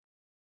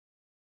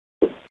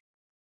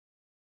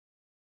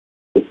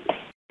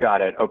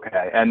 Got it.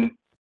 Okay. And,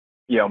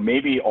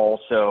 maybe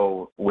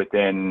also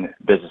within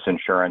business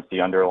insurance, the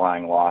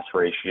underlying loss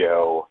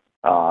ratio,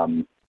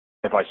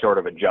 if I sort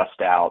of adjust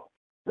out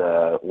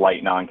the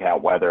light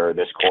non-cat weather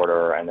this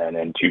quarter and then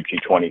in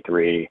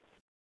 2Q23,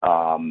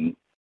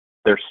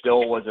 there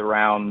still was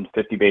around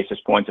 50 basis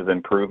points of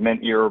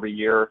improvement year over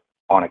year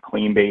on a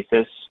clean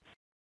basis.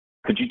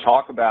 Could you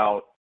talk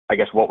about, I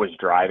guess, what was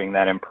driving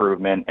that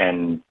improvement?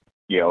 And,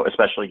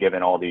 especially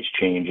given all these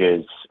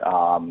changes,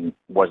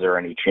 was there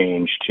any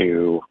change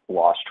to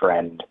loss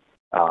trend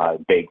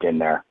baked in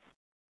there?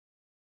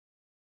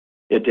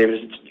 Yeah,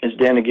 David, it's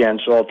Dan again,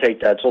 so I'll take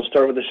that. So I'll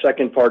start with the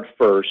second part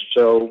first.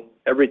 So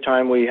every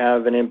time we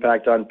have an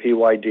impact on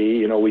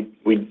PYD,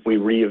 we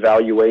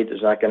reevaluate.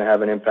 Is that going to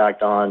have an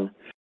impact on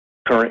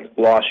current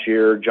loss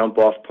year,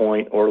 jump-off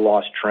point, or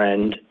loss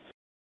trend?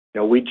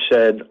 We'd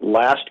said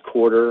last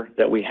quarter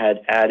that we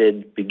had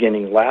added,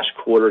 beginning last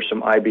quarter,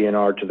 some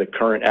IBNR to the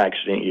current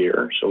accident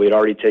year. So we'd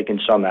already taken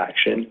some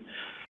action.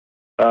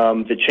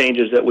 The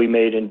changes that we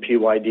made in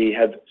PYD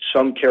have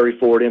some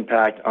carry-forward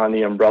impact on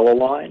the umbrella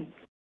line,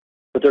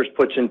 but there's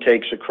puts and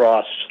takes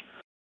across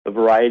a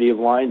variety of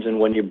lines, and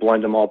when you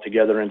blend them all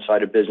together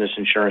inside of business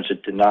insurance,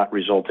 it did not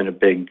result in a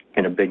big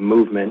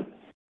movement.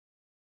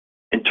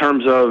 In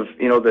terms of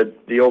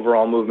the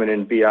overall movement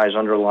in BI's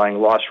underlying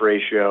loss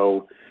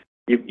ratio,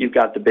 you've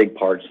got the big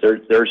parts.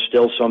 There's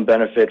still some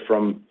benefit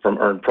from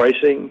earned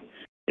pricing.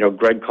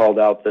 Greg called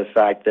out the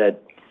fact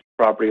that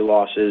property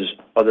losses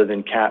other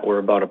than cat were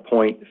about a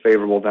point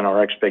favorable than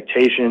our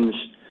expectations.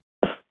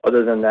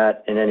 Other than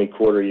that, in any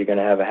quarter, you're going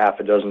to have a half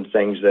a dozen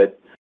things that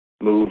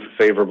move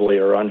favorably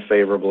or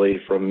unfavorably,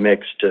 from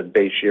mix to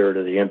base year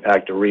to the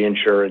impact of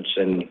reinsurance,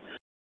 and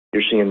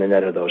you're seeing the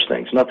net of those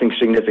things. Nothing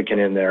significant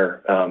in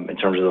there in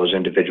terms of those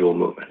individual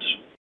movements.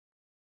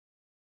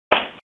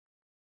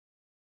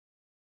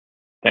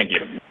 Thank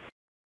you.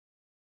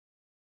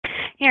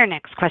 Your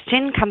next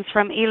question comes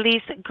from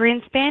Elyse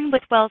Greenspan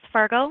with Wells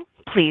Fargo.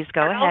 Please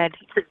go ahead.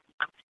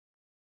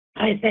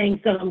 Hi,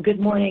 thanks. Good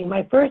morning.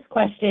 My first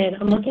question,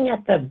 I'm looking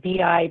at the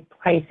BI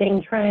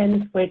pricing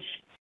trends, which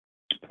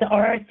the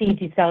RRC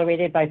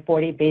decelerated by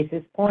 40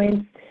 basis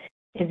points.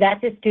 Is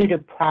that just due to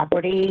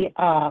property,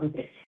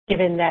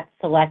 given that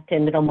select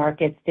and middle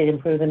markets did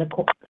improve in the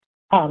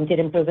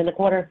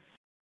quarter?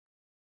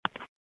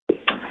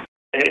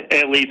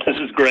 Hey, Elyse, this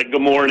is Greg.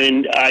 Good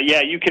morning.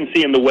 Yeah, you can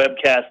see in the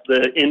webcast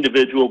the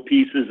individual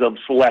pieces of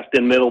select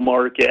and middle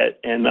market,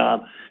 and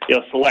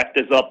select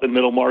is up and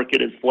middle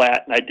market is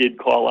flat. And I did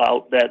call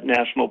out that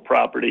national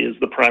property is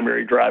the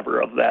primary driver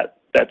of that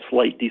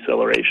slight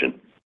deceleration.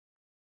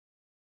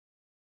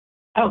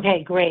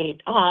 Okay,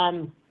 great.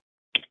 And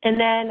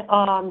then,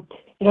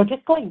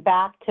 just going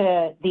back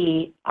to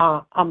the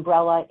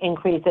umbrella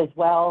increase as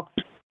well,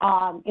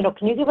 can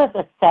you give us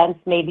a sense,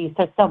 maybe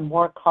some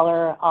more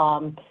color,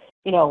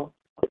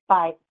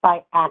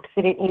 by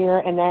accident year,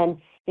 and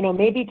then,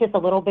 maybe just a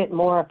little bit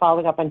more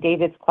following up on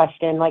David's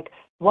question, like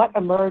what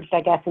emerged,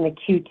 I guess, in the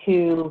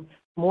Q2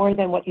 more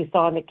than what you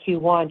saw in the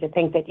Q1 to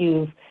think that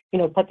you've,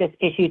 put this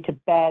issue to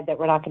bed, that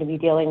we're not going to be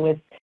dealing with,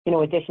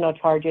 additional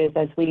charges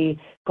as we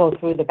go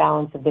through the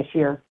balance of this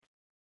year?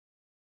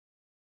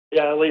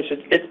 Yeah, Elise,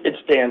 it's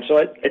Dan. So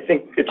I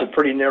think it's a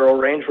pretty narrow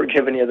range. We're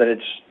giving you that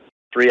it's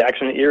 3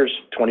 accident years,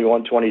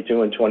 21,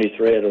 22, and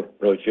 23. I don't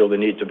really feel the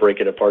need to break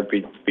it apart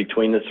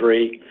between the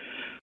 3.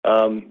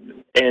 And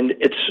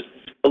it's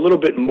a little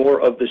bit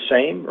more of the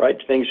same, right?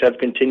 Things have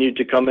continued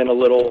to come in a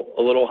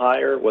little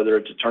higher, whether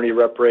it's attorney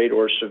rep rate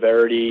or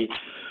severity,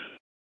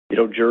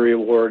 jury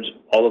awards,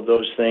 all of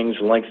those things,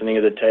 lengthening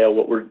of the tail.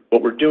 What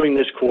we're doing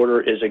this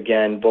quarter is,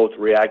 again, both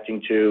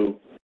reacting to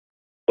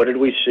what did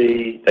we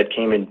see that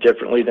came in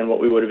differently than what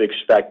we would have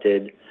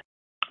expected,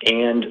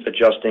 and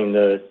adjusting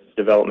the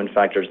development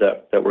factors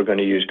that we're going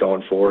to use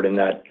going forward. And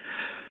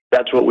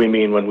that's what we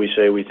mean when we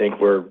say we think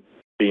we're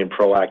being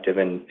proactive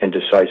and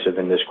decisive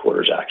in this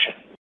quarter's action.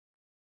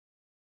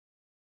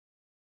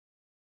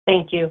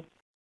 Thank you.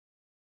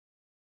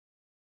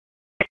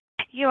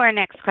 Your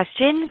next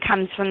question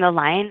comes from the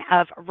line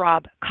of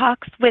Rob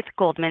Cox with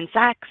Goldman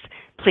Sachs.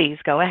 Please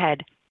go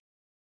ahead.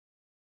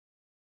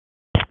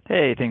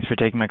 Hey, thanks for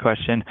taking my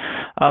question.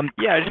 I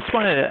just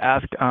wanted to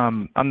ask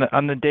on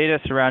the data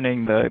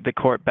surrounding the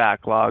court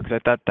backlogs. I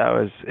thought that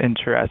was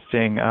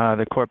interesting.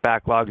 The court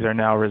backlogs are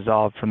now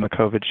resolved from the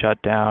COVID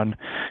shutdown.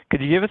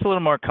 Could you give us a little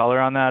more color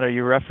on that? Are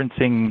you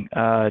referencing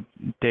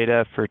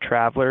data for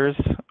travelers,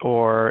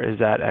 or is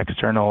that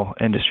external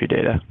industry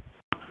data?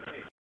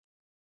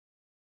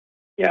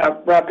 Yeah,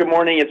 Rob, good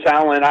morning. It's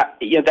Alan.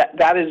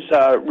 That is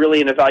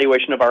really an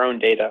evaluation of our own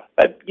data.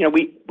 But,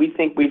 we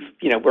think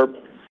we're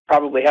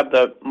probably have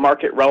the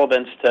market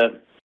relevance to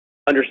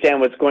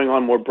understand what's going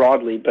on more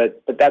broadly, but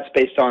that's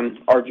based on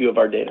our view of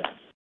our data.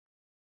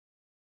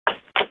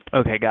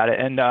 Okay, got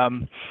it. And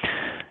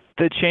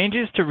the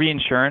changes to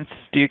reinsurance,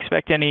 do you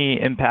expect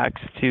any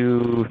impacts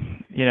to,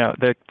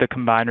 the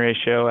combined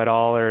ratio at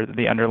all, or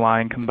the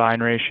underlying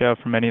combined ratio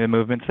from any of the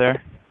movements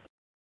there?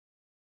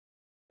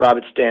 Rob,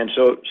 it's Dan.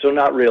 So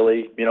not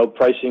really.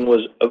 Pricing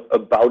was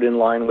about in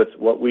line with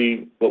what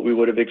we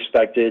would have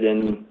expected,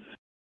 and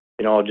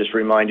I'll just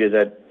remind you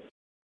that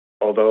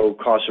although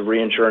cost of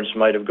reinsurance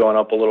might have gone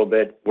up a little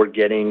bit, we're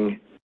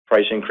getting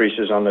price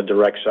increases on the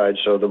direct side,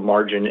 so the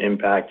margin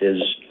impact is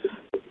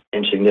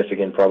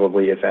insignificant,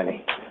 probably, if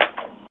any.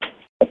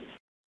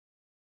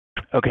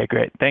 Okay,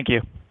 great. Thank you.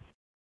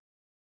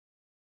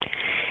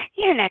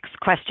 Your next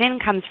question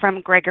comes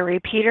from Gregory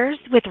Peters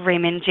with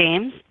Raymond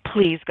James.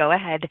 Please go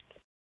ahead.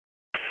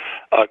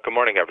 Good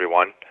morning,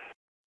 everyone.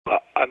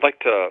 I'd like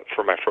to,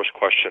 for my first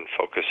question,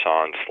 focus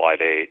on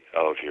slide 8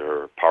 of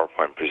your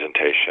PowerPoint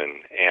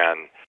presentation.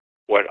 And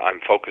what I'm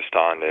focused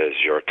on is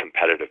your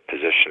competitive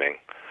positioning.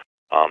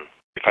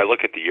 If I look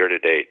at the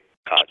year-to-date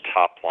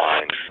top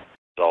line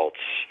results,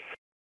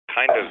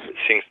 kind of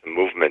seeing some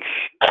movements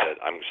that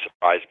I'm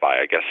surprised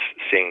by. I guess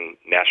seeing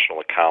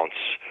national accounts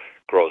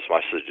grow as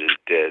much as it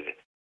did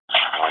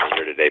on a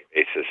year-to-date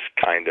basis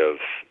kind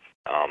of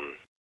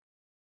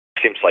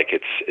seems like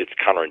it's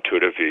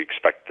counterintuitive. You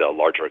expect the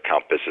larger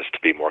account business to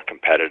be more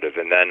competitive.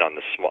 And then on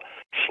the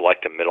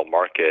select and middle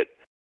market,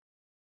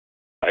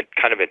 I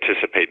kind of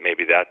anticipate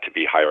maybe that to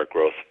be higher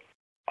growth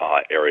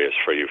areas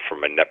for you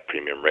from a net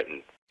premium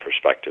written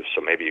perspective. So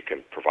maybe you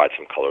can provide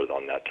some color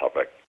on that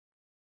topic.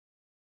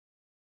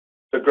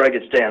 So, Greg,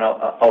 it's Dan.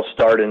 I'll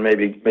start, and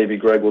maybe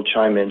Greg will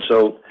chime in.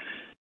 So,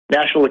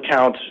 national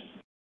accounts,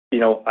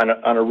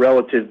 on a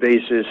relative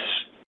basis,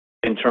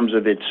 in terms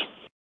of its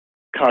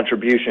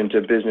contribution to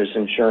business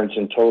insurance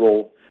in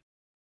total,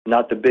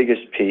 not the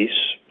biggest piece,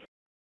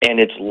 and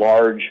it's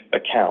large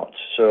accounts.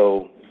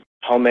 So,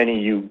 how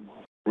many you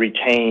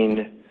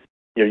retain?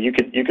 You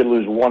could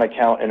lose one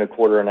account in a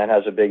quarter, and that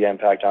has a big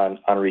impact on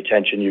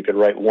retention. You could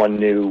write one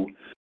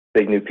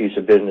big new piece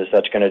of business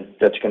that's going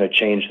to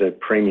change the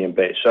premium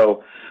base.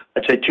 So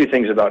I'd say two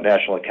things about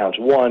national accounts.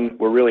 One,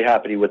 we're really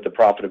happy with the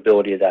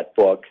profitability of that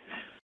book.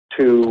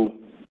 Two,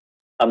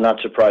 I'm not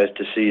surprised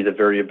to see the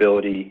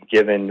variability,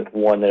 given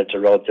one, that it's a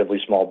relatively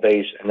small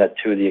base, and that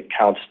two, the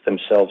accounts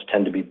themselves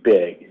tend to be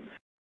big.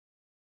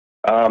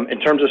 In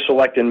terms of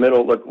select and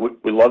middle, look,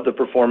 we love the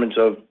performance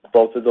of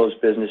both of those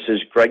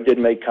businesses. Greg did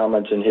make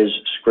comments in his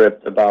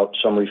script about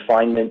some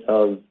refinement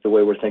of the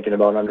way we're thinking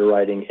about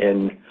underwriting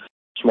in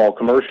small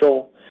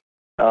commercial.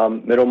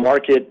 Middle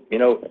market,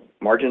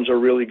 margins are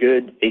really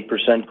good,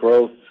 8%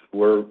 growth.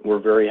 We're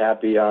very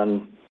happy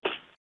on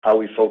how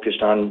we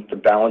focused on the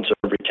balance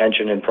of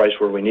retention and price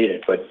where we need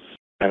it. But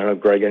I don't know,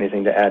 Greg,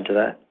 anything to add to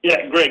that?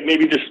 Yeah, Greg,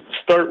 maybe just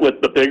start with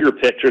the bigger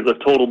picture, the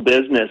total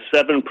business.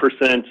 7%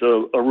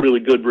 a really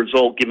good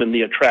result given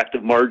the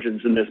attractive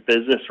margins in this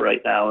business right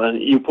now.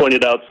 And you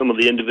pointed out some of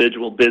the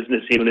individual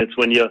business units.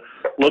 When you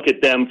look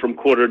at them from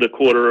quarter to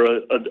quarter,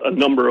 a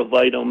number of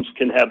items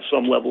can have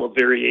some level of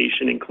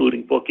variation,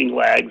 including booking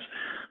lags,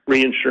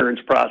 reinsurance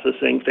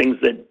processing, things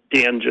that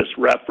Dan just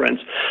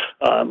referenced.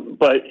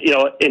 But,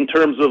 in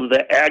terms of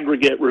the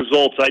aggregate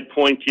results, I'd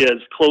point you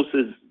as close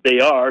as they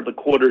are, the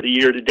quarter to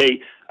year to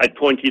date, I'd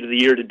point you to the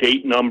year to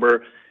date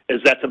number, as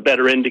that's a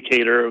better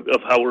indicator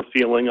of how we're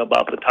feeling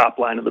about the top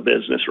line of the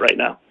business right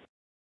now.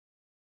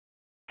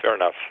 Fair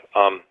enough.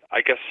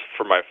 I guess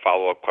for my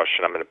follow-up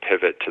question, I'm going to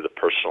pivot to the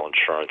personal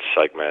insurance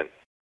segment.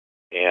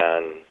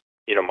 And,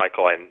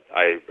 Michael,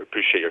 I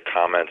appreciate your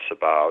comments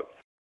about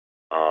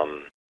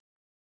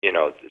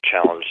the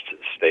challenged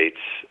states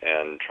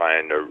and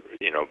trying to,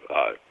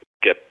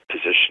 get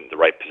the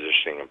right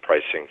positioning and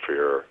pricing for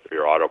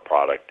your auto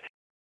product.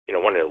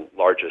 One of the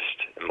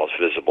largest and most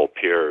visible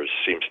peers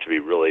seems to be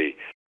really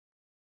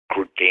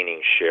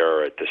gaining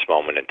share at this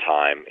moment in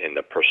time in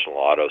the personal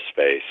auto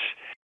space.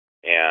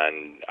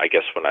 And I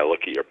guess when I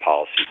look at your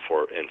policy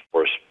for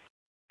in-force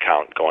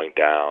count going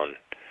down,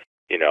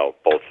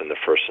 both in the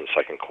first and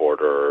second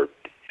quarter,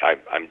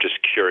 I'm just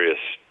curious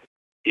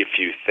if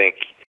you think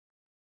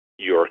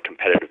your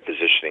competitive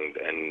positioning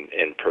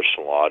in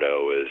personal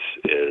auto is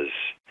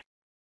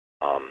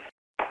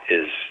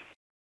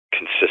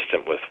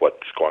consistent with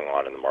what's going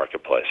on in the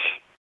marketplace.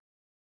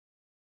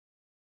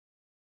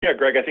 Yeah,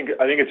 Greg, I think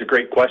it's a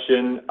great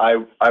question.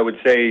 I would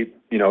say,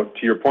 to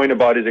your point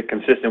about is it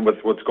consistent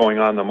with what's going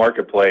on in the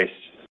marketplace,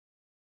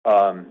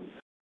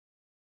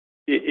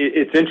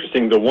 it's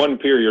interesting. The one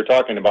peer you're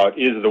talking about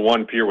is the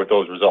one peer with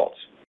those results,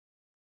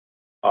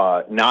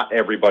 not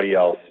everybody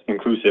else,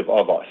 inclusive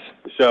of us.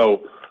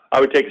 So I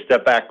would take a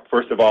step back,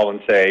 first of all, and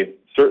say,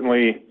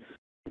 certainly,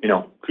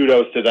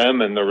 kudos to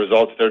them and the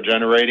results they're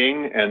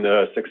generating and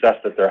the success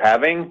that they're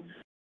having.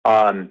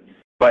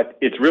 But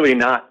it's really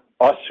not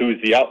us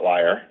who's the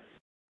outlier.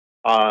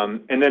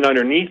 And then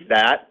underneath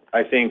that,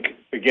 I think,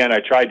 again, I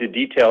tried to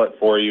detail it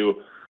for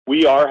you.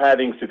 We are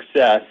having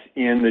success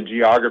in the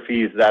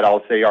geographies that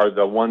I'll say are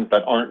the ones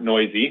that aren't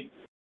noisy,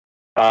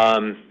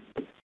 and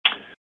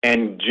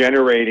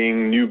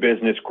generating new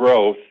business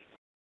growth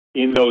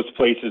in those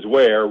places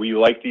where we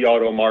like the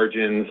auto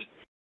margins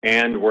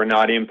and we're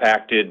not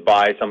impacted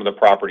by some of the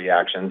property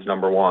actions,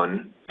 number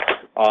one.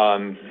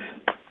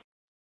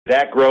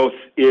 That growth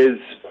is,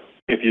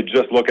 if you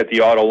just look at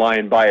the auto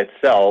line by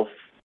itself,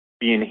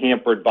 being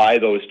hampered by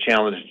those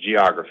challenged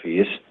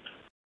geographies.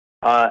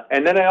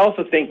 And then I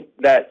also think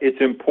that it's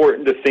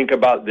important to think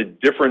about the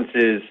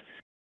differences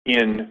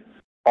in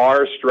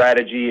our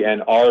strategy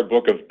and our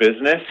book of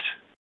business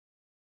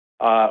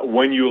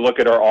when you look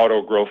at our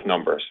auto growth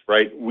numbers,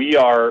 right? We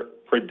are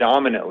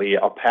predominantly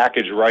a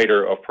package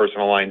writer of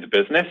personal lines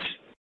business.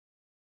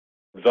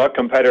 The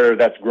competitor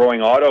that's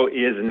growing auto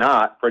is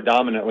not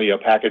predominantly a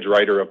package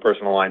writer of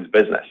personal lines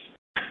business.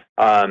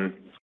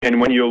 And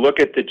when you look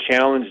at the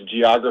challenged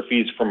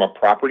geographies from a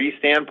property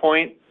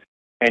standpoint,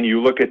 and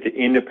you look at the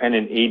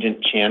independent agent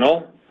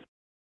channel,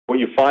 what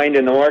you find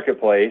in the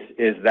marketplace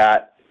is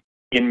that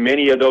in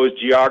many of those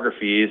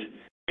geographies,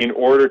 in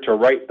order to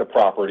write the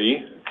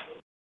property,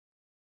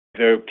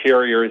 the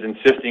carrier is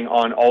insisting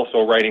on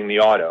also writing the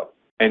auto.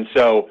 And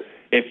so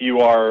if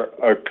you are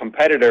a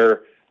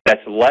competitor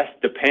that's less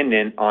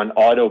dependent on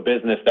auto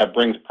business that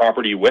brings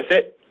property with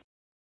it,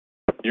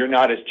 you're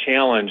not as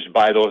challenged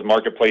by those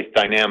marketplace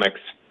dynamics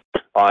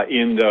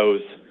in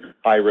those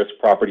high-risk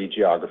property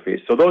geographies.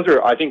 So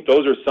I think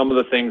those are some of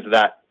the things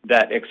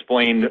that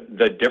explain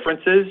the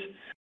differences.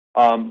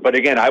 But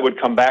again, I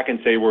would come back and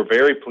say we're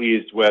very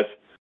pleased with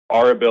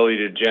our ability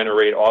to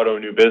generate auto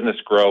new business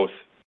growth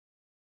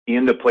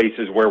in the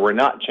places where we're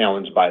not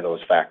challenged by those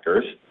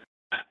factors.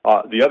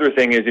 The other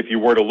thing is if you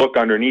were to look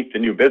underneath the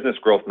new business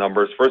growth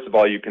numbers, first of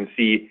all, you can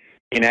see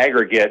in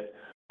aggregate,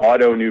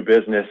 auto new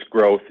business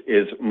growth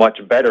is much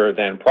better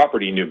than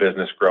property new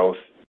business growth.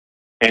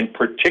 And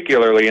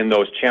particularly in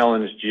those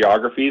challenged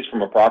geographies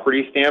from a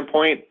property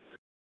standpoint,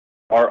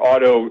 our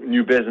auto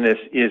new business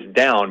is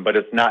down, but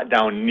it's not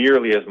down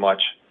nearly as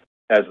much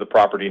as the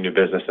property new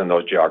business in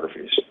those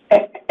geographies.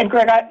 And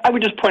Greg, I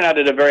would just point out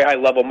at a very high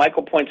level,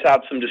 Michael points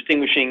out some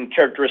distinguishing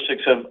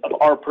characteristics of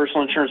our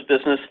personal insurance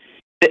business.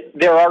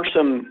 There are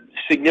some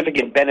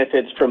significant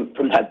benefits from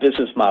that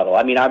business model.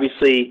 I mean,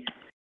 obviously,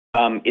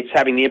 it's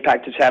having the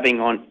impact it's having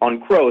on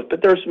growth,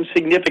 but there are some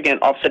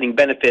significant offsetting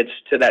benefits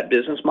to that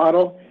business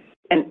model,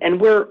 and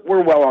we're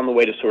well on the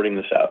way to sorting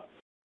this out.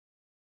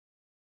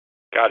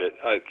 Got it.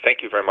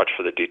 Thank you very much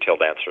for the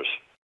detailed answers.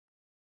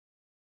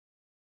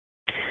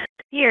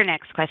 Your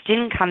next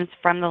question comes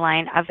from the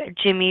line of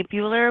Jimmy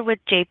Bhullar with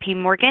J.P.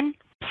 Morgan.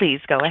 Please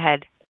go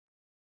ahead.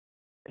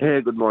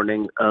 Hey, good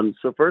morning.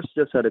 So first,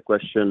 just had a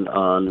question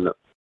on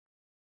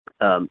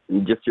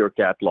just your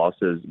cat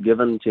losses.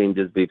 Given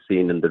changes we've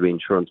seen in the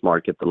reinsurance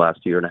market the last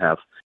year and a half,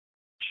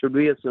 should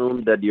we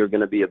assume that you're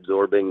going to be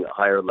absorbing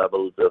higher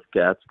levels of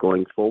cats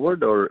going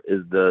forward, or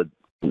is the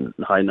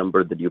high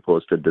number that you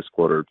posted this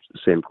quarter,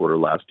 same quarter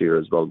last year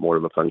as well, more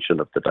of a function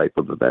of the type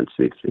of events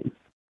we've seen?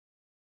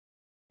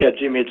 Yeah,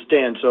 Jimmy, it's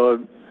Dan.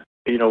 So,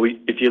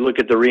 if you look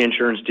at the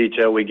reinsurance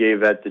detail we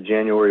gave at the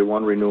January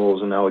 1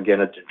 renewals and now again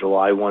at the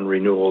July 1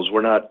 renewals,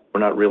 we're not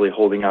really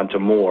holding on to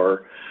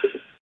more.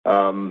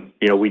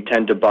 We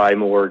tend to buy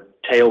more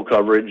tail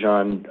coverage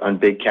on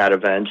big cat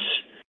events.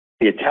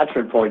 The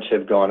attachment points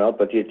have gone up,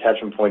 but the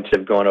attachment points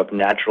have gone up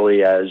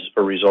naturally as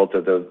a result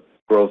of the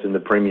growth in the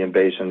premium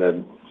base and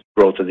the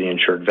growth of the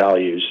insured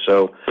values.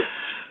 So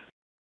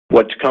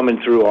what's coming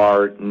through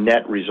our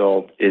net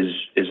result is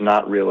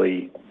not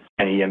really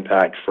any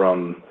impact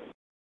from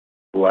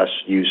less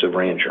use of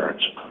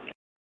reinsurance.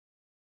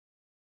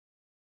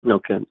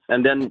 Okay.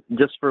 And then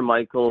just for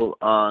Michael,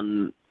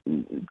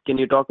 can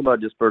you talk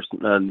about just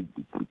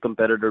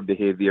competitor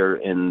behavior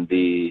in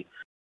the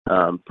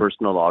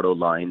personal auto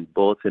line,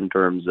 both in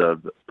terms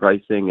of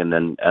pricing and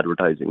then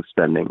advertising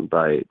spending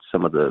by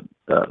some of the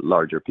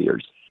larger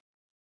peers?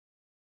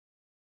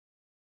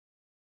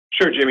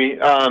 Sure, Jimmy.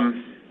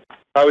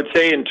 I would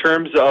say in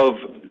terms of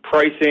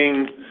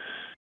pricing,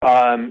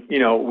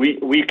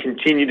 we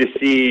continue to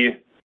see,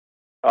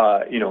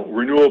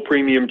 renewal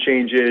premium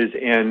changes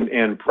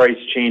and price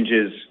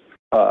changes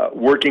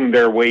working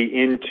their way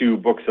into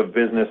books of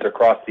business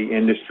across the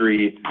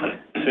industry,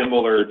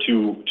 similar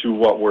to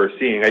what we're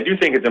seeing. I do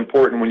think it's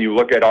important when you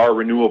look at our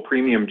renewal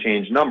premium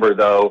change number,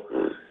 though,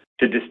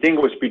 to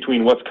distinguish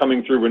between what's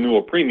coming through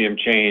renewal premium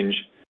change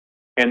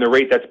and the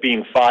rate that's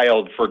being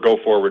filed for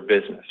go-forward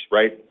business,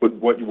 right?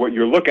 What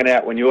you're looking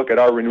at when you look at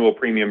our renewal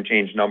premium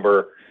change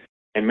number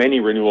and many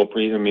renewal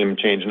premium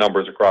change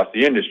numbers across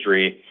the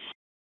industry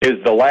is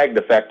the lagged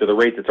effect of the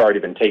rate that's already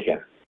been taken.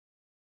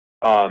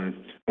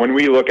 When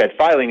we look at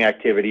filing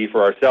activity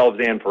for ourselves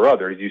and for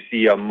others, you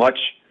see a much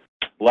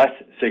less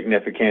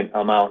significant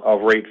amount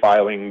of rate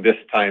filing this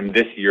time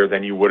this year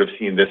than you would have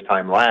seen this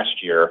time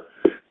last year.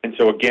 And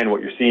so again,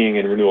 what you're seeing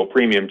in renewal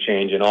premium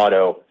change in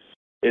auto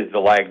is the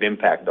lagged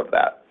impact of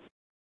that.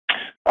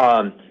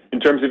 In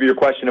terms of your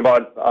question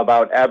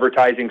about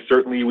advertising,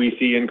 certainly we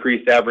see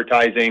increased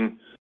advertising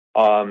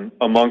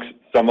amongst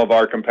some of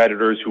our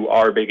competitors who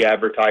are big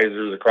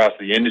advertisers across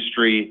the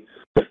industry.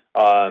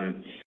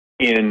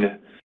 In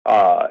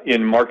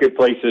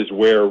marketplaces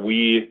where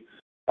we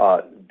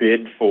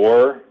bid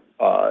for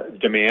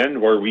demand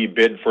where we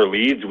bid for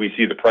leads. We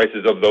see the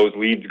prices of those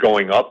leads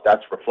going up.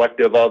 That's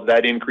reflective of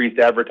that increased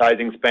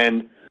advertising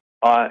spend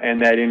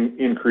and that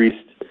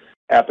increased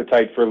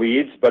appetite for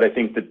leads. But I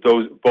think that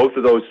both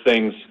of those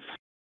things,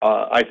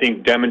 I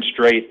think,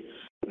 demonstrate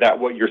that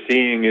what you're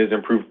seeing is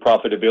improved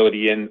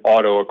profitability in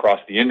auto across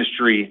the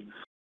industry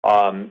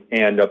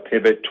and a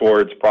pivot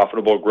towards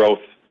profitable growth,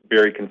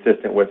 very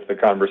consistent with the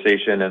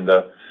conversation and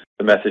the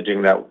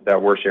messaging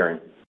that we're sharing.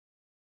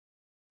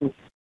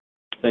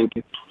 Thank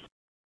you.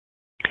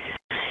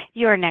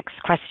 Your next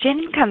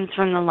question comes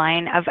from the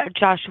line of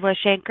Joshua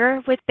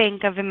Shanker with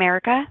Bank of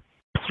America.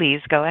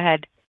 Please go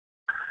ahead.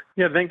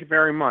 Yeah, thank you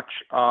very much.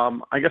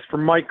 I guess for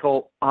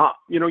Michael,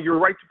 you're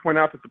right to point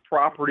out that the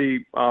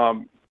property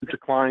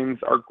declines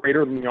are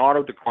greater than the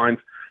auto declines.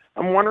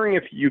 I'm wondering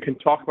if you can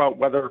talk about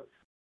whether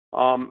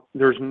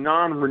there's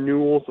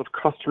non-renewals of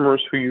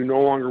customers who you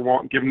no longer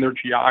want given their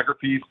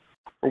geographies,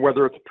 or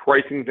whether it's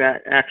pricing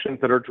actions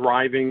that are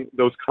driving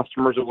those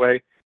customers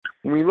away.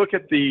 When we look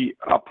at the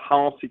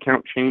policy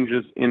count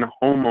changes in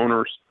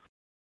homeowners,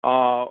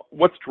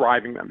 what's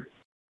driving them?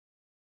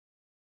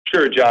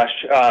 Sure, Josh.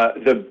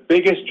 The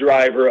biggest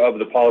driver of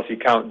the policy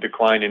count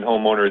decline in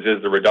homeowners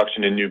is the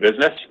reduction in new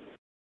business.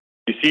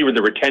 You see with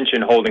the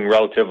retention holding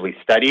relatively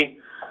steady.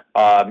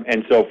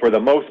 And so for the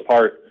most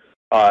part,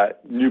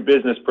 new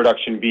business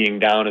production being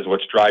down is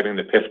what's driving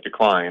the PIF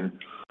decline.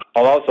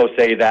 I'll also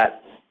say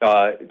that,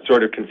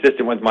 sort of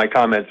consistent with my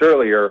comments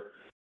earlier,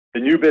 the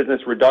new business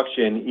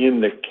reduction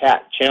in the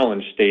CAT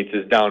challenge states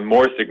is down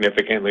more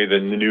significantly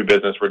than the new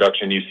business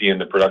reduction you see in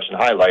the production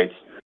highlights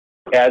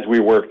as we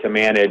work to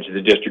manage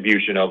the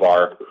distribution of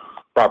our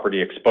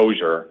property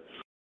exposure.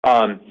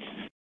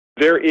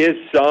 There is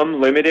some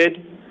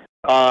limited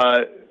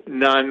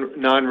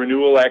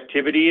non-renewal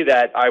activity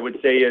that I would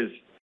say is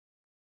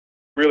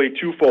really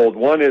twofold.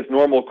 One is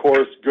normal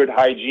course, good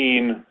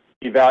hygiene,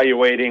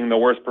 evaluating the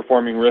worst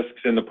performing risks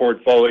in the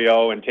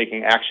portfolio and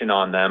taking action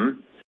on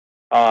them.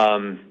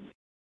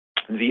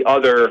 The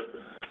other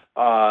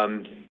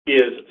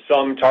is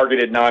some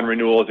targeted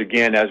non-renewals,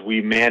 again, as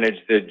we manage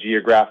the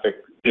geographic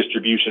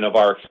distribution of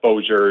our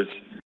exposures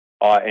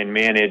and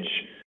manage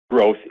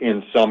growth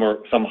in some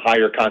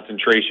higher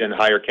concentration,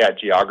 higher CAT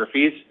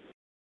geographies.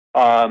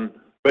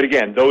 But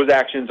again, those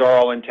actions are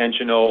all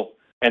intentional,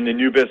 and the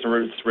new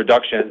business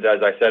reductions,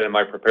 as I said in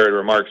my prepared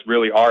remarks,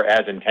 really are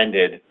as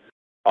intended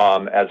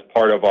as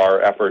part of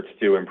our efforts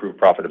to improve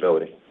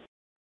profitability.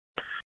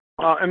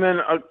 And then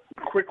a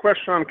quick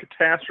question on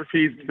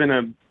catastrophes. It's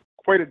been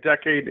quite a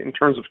decade in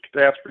terms of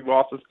catastrophe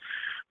losses.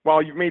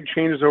 While you've made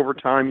changes over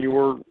time,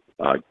 your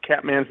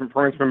CAT management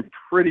program has been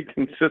pretty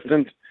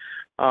consistent.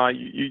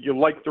 You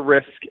like the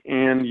risk,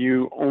 and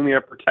you only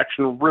have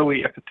protection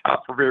really at the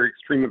top for very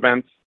extreme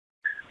events.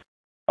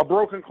 A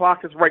broken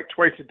clock is right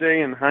twice a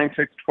day, and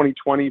hindsight's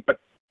 20/20. But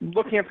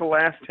looking at the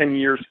last 10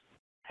 years,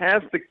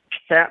 has the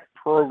CAT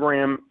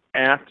program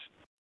at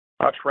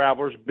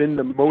Travelers been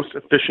the most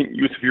efficient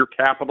use of your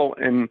capital?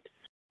 And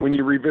when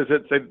you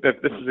revisit, say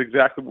that this is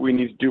exactly what we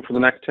need to do for the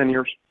next 10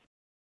 years?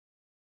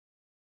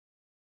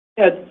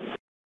 Yeah,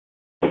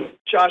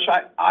 Josh,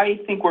 I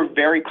think we're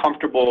very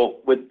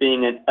comfortable with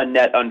being a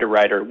net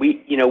underwriter.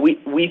 We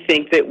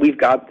think that we've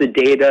got the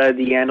data,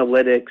 the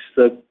analytics,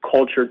 the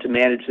culture to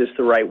manage this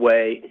the right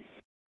way.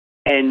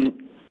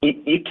 And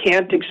you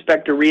can't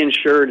expect a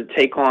reinsurer to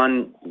take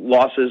on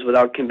losses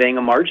without conveying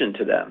a margin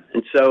to them.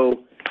 And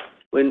so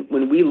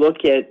when we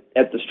look at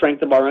the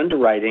strength of our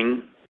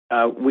underwriting,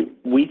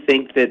 we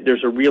think that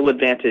there's a real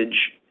advantage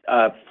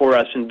for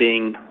us in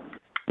being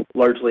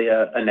largely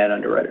a net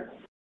underwriter.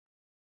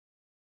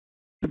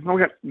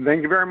 Okay.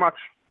 Thank you very much.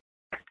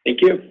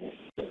 Thank you.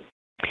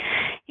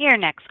 Your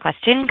next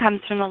question comes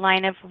from the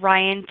line of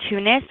Ryan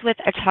Tunis with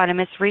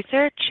Autonomous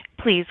Research.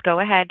 Please go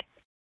ahead.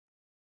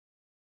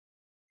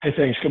 Hey,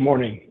 thanks. Good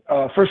morning.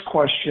 First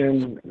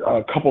question,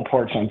 a couple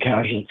parts on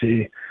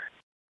casualty.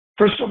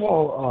 First of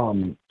all,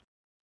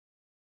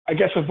 I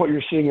guess with what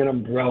you're seeing in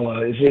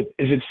umbrella, is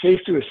it safe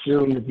to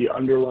assume that the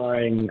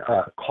underlying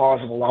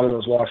cause of a lot of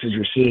those losses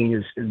you're seeing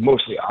is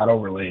mostly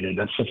auto-related?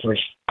 That's the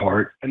first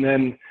part. And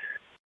then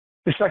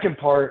the second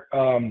part,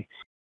 I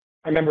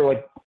remember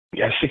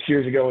 6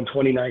 years ago in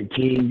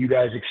 2019, you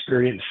guys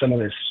experienced some of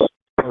this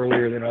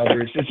earlier than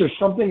others. Is there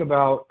something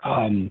about,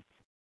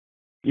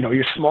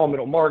 your small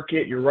middle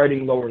market, you're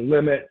writing lower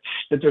limits,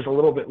 that there's a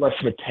little bit less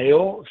of a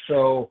tail?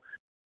 So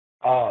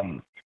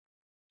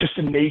just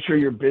the nature of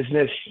your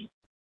business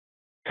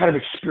kind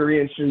of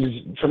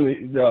experiences some of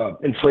the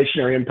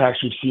inflationary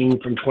impacts we've seen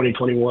from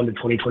 2021 to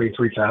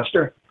 2023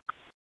 faster?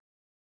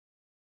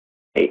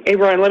 Hey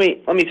Ryan, let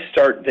me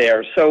start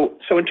there. So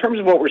in terms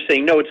of what we're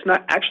seeing, no, it's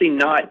not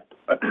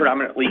a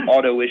predominantly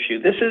auto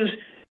issue. This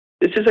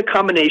is a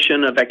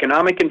combination of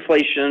economic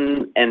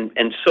inflation and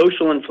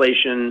social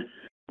inflation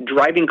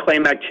driving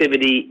claim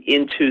activity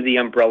into the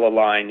umbrella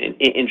line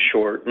in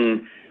short.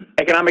 And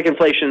economic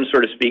inflation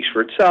sort of speaks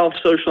for itself.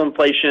 Social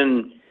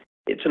inflation,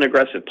 it's an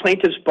aggressive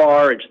plaintiff's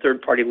bar, it's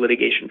third-party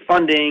litigation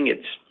funding,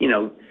 it's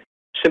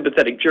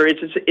sympathetic jury.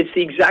 It's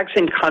the exact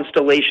same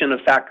constellation of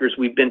factors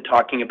we've been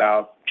talking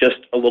about, just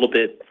a little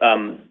bit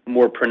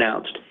more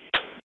pronounced.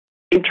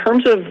 In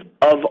terms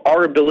of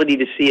our ability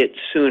to see it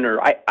sooner,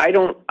 I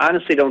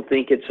honestly don't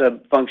think it's a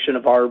function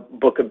of our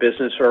book of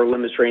business or our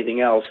limits or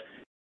anything else.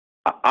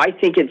 I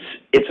think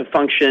it's a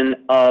function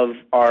of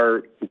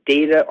our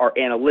data, our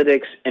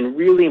analytics, and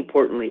really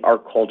importantly, our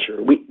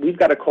culture. We've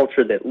got a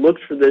culture that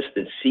looks for this,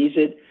 that sees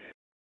it.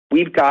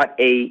 We've got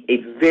a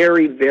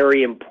very,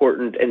 very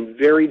important and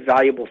very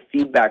valuable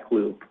feedback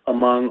loop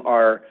among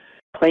our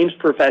claims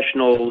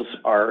professionals,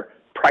 our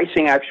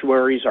pricing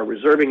actuaries, our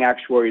reserving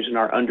actuaries, and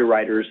our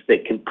underwriters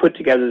that can put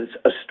together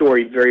a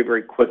story very,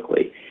 very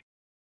quickly.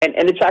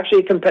 And it's actually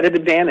a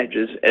competitive advantage.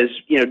 As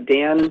you know,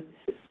 Dan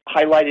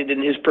highlighted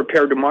in his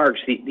prepared remarks,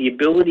 the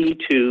ability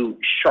to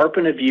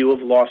sharpen a view of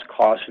loss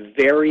costs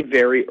very,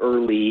 very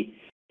early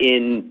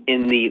in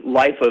the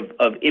life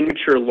of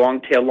immature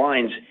long-tail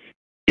lines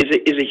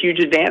is a huge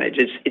advantage.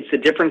 It's the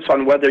difference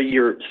on whether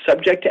you're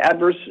subject to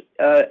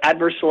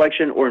adverse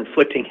selection or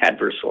inflicting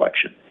adverse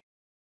selection.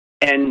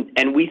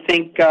 And we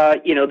think,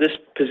 this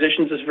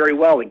positions us very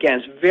well. Again,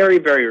 it's very,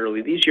 very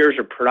early. These years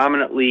are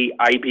predominantly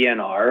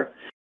IBNR.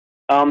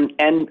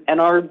 And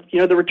our,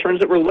 the returns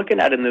that we're looking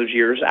at in those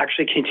years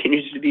actually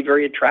continues to be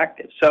very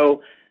attractive.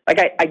 So, I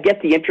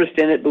get the interest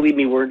in it. Believe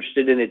me, we're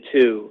interested in it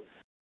too.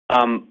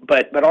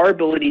 But our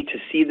ability to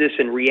see this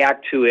and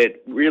react to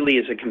it really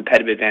is a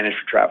competitive advantage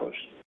for Travelers.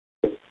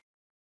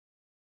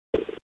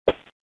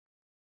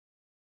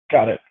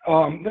 Got it.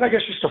 Then I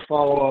guess just to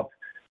follow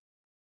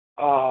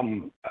up,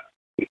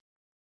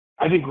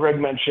 I think Greg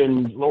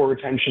mentioned lower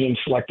retention in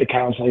select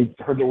accounts. I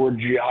heard the word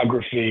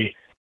geography.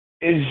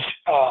 To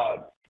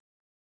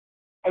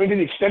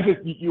the extent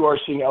that you are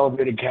seeing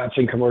elevated cats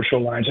in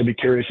commercial lines, I'd be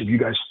curious if you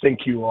guys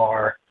think you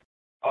are.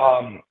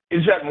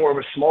 Is that more of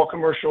a small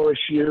commercial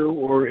issue,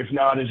 or if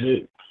not, is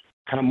it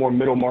kind of more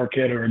middle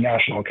market or a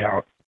national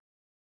account?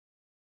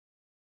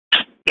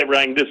 Hey,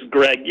 Ryan, this is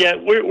Greg. Yeah,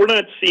 we're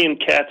not seeing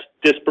cats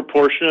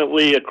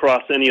disproportionately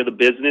across any of the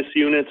business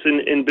units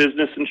in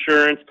business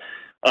insurance.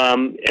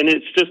 And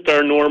it's just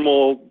our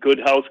normal good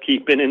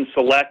housekeeping and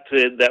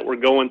selected that we're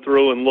going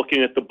through and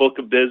looking at the book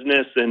of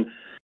business and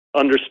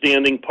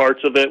understanding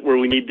parts of it where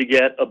we need to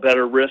get a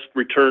better risk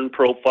return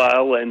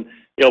profile. And,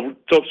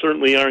 so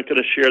certainly aren't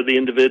going to share the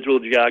individual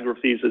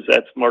geographies as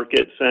that's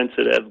market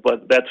sensitive,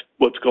 but that's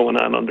what's going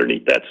on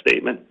underneath that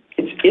statement.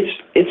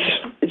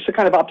 It's the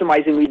kind of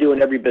optimizing we do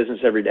in every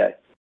business every day.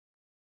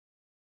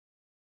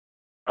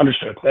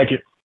 Understood. Thank you.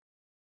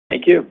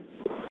 Thank you.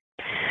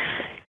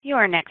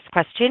 Your next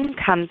question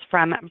comes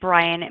from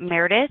Brian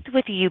Meredith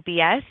with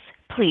UBS.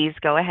 Please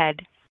go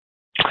ahead.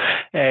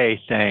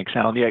 Hey, thanks,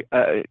 Alan. Yeah,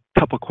 a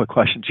couple quick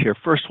questions here.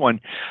 First one,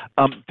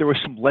 there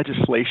was some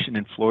legislation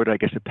in Florida, I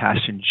guess it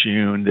passed in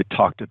June, that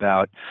talked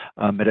about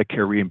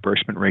Medicare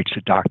reimbursement rates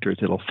to doctors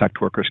that will affect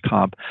workers'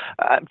 comp.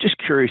 I'm just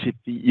curious if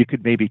you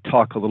could maybe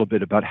talk a little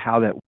bit about how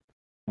that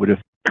would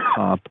affect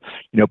comp,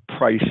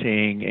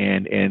 pricing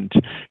and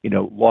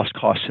loss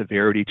cost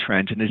severity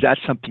trends. And is that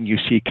something you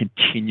see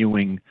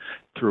continuing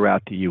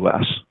throughout the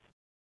U.S.?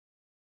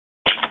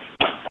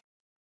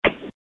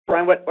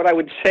 Brian, what I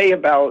would say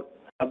about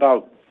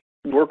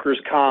workers'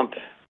 comp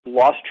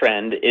loss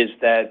trend is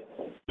that,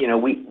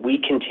 we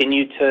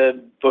continue to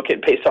book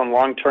it based on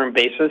long-term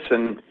basis,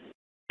 and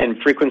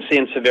frequency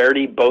and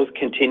severity both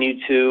continue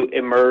to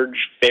emerge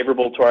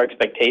favorable to our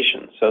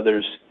expectations. So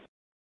there's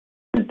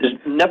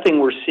nothing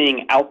we're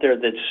seeing out there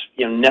that's,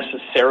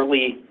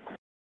 necessarily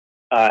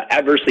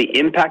adversely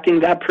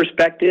impacting that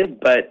perspective,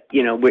 but,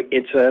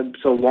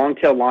 it's a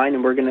long-tail line,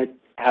 and we're going to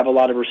have a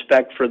lot of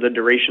respect for the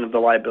duration of the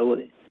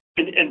liability.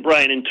 And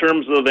Brian, in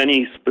terms of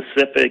any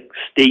specific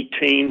state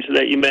change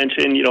that you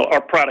mentioned, our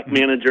product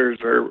managers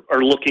are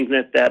looking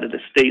at that at a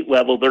state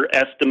level. They're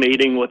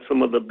estimating what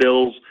some of the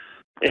bills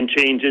and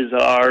changes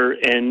are,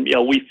 and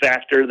we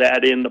factor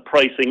that in the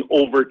pricing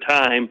over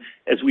time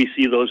as we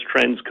see those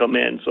trends come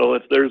in. So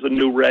if there's a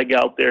new reg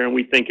out there and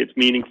we think it's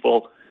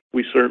meaningful,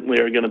 we certainly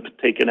are going to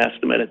take an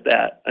estimate at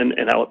that and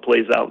how it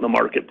plays out in the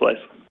marketplace.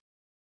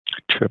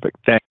 Terrific,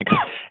 thanks.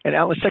 And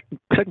Alan,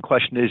 second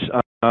question is,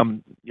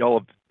 y'all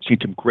have seen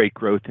some great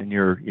growth in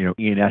your,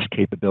 E&S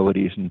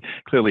capabilities, and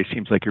clearly it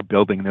seems like you're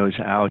building those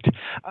out.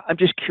 I'm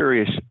just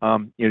curious,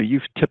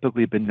 you've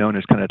typically been known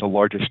as kind of the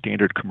largest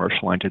standard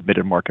commercial lines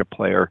admitted market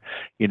player,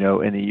 in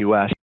the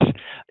U.S.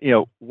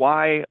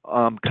 Why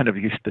kind of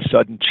the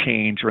sudden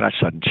change, or not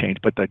sudden change,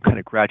 but the kind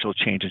of gradual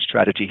change in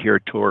strategy here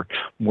toward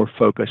more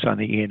focus on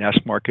the E&S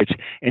markets?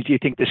 And do you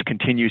think this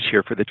continues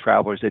here for the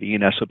Travelers, that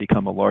E&S will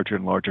become a larger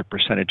and larger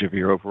percentage of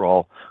your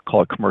overall,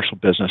 call it, commercial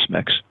business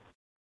mix?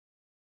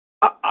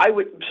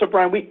 So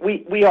Brian,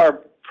 we are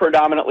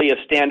predominantly a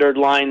standard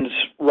lines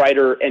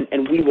writer,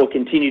 and we will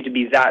continue to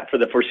be that for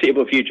the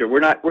foreseeable future. We're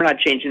not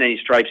changing any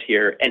stripes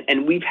here,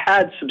 and we've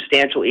had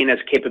substantial E&S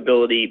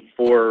capability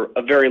for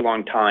a very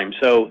long time.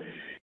 So,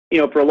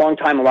 for a long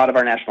time, a lot of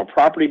our national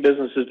property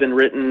business has been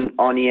written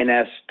on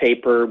E&S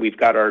paper. We've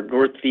got our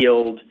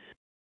Northfield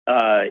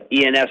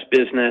E&S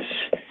business.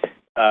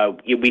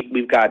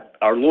 We've got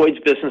our Lloyd's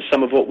business.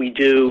 Some of what we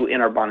do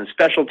in our bond and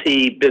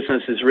specialty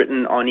business is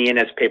written on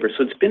E&S paper.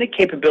 So it's been a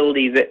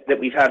capability that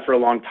we've had for a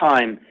long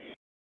time.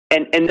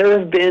 And there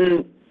have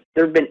been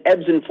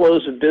ebbs and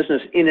flows of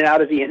business in and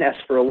out of E&S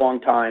for a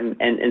long time.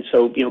 And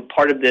so,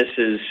 part of this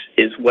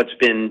is what's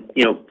been,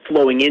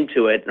 flowing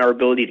into it and our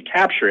ability to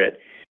capture it.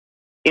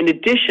 In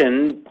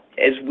addition,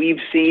 as we've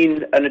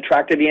seen an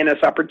attractive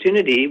E&S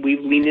opportunity,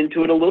 we've leaned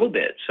into it a little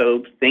bit.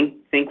 So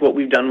think what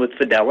we've done with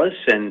Fidelis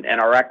and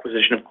our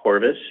acquisition of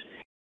Corvus,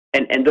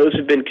 and those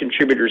have been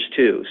contributors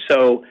too.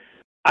 So,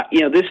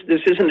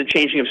 this isn't a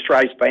changing of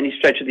stripes by any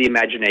stretch of the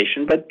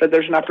imagination, but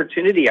there's an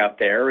opportunity out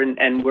there,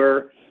 and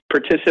we're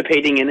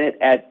participating in it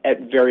at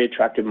very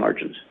attractive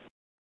margins.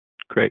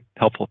 Great.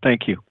 Helpful.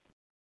 Thank you.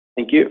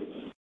 Thank you.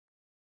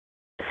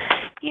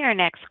 Your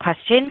next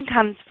question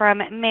comes from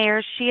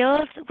Meyer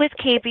Shields with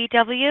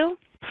KBW.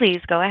 Please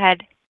go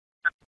ahead.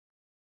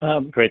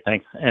 Great,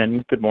 thanks,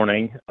 and good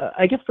morning.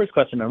 I guess first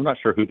question, I'm not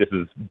sure who this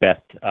is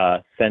best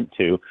sent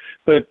to,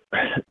 but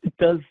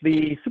does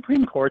the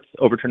Supreme Court's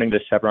overturning the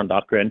Chevron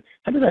doctrine,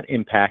 how does that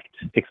impact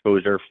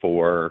exposure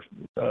for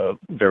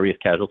various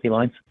casualty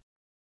lines?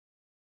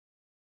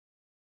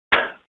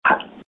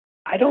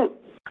 I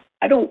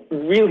don't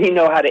really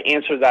know how to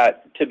answer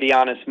that, to be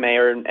honest,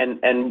 Mayor,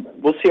 and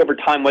we'll see over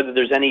time whether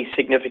there's any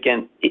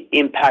significant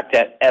impact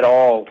at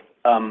all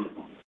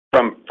from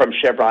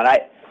Chevron.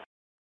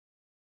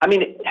 I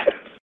mean,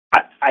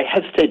 I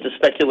hesitate to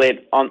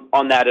speculate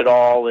on that at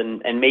all,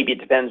 and maybe it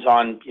depends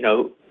on,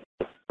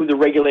 who the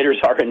regulators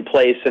are in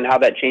place and how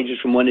that changes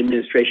from one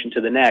administration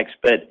to the next.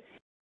 But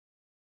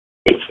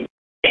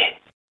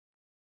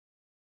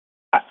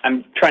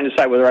I'm trying to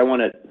decide whether I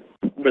want to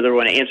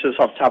answer this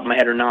off the top of my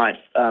head or not,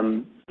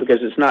 because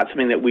it's not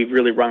something that we've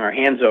really wrung our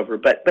hands over.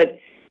 But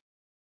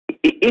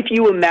if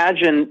you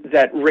imagine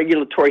that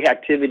regulatory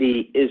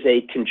activity is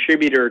a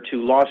contributor to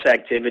loss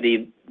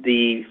activity,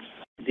 the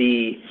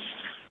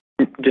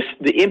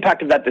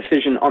impact of that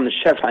decision on the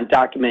Chevron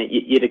document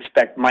you'd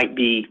expect might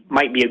be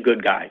a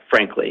good guy,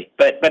 frankly.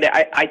 But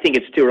I think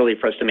it's too early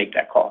for us to make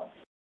that call.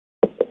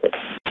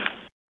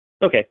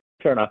 Okay,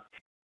 fair enough.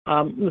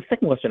 The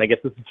second question, I guess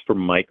this is for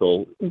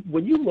Michael.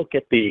 When you look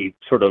at the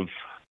sort of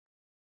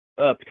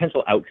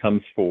potential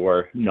outcomes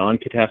for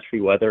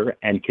non-catastrophe weather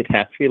and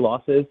catastrophe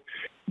losses,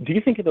 do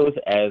you think of those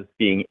as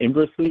being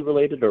inversely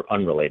related or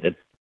unrelated?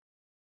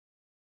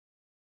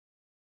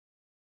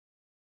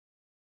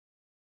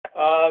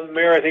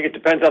 Mayor, I think it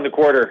depends on the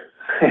quarter.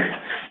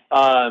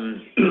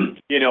 The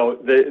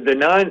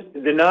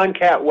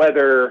non-cat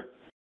weather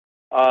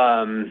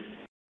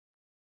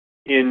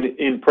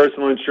in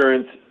personal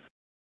insurance,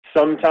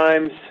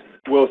 sometimes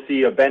we'll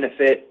see a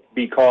benefit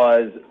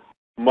because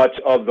much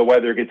of the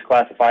weather gets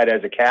classified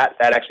as a cat.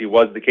 That actually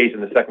was the case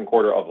in the second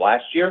quarter of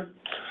last year.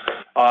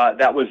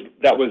 That was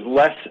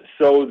less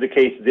so the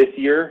case this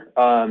year.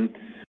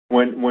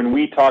 When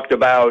we talked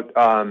about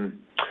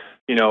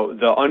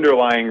the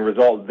underlying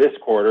result this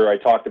quarter, I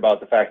talked about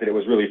the fact that it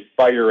was really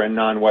fire and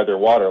non-weather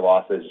water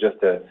losses, just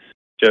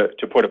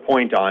to put a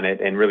point on it,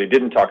 and really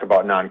didn't talk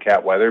about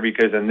non-cat weather,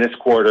 because in this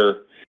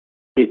quarter,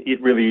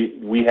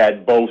 we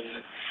had both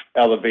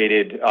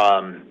elevated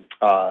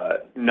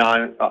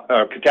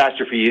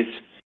catastrophes,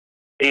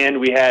 and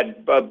we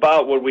had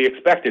about what we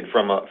expected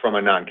from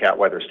a non-cat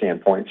weather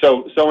standpoint.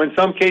 So in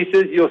some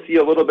cases, you'll see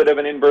a little bit of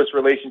an inverse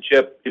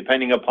relationship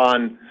depending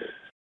upon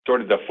sort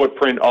of the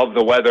footprint of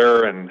the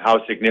weather and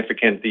how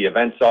significant the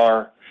events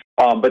are,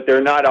 but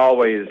they're not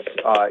always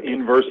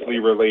inversely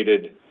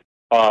related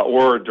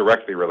or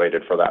directly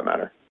related, for that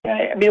matter.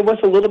 Yeah, I mean, it was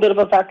a little bit of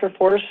a factor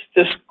for us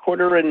this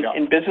quarter in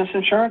business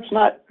insurance.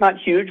 Not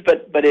huge,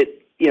 but it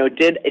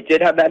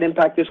did have that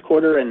impact this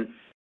quarter. And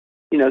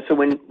so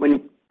when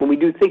we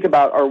do think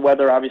about our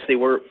weather, obviously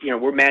we're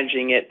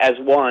managing it as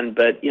one,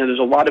 but there's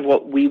a lot of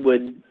what we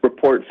would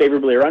report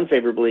favorably or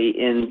unfavorably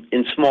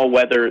in small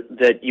weather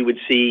that you would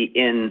see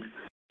in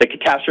the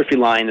catastrophe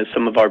line of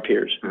some of our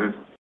peers. Mm-hmm.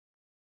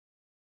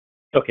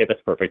 Okay,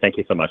 that's perfect. Thank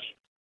you so much.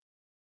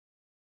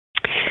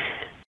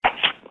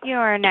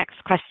 Your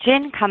next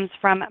question comes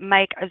from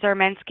Mike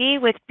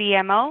Zaremski with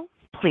BMO.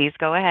 Please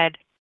go ahead.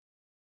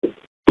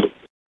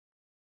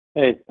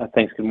 Hey,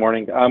 thanks. Good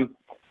morning.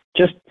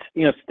 Just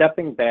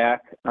stepping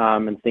back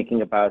and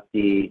thinking about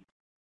the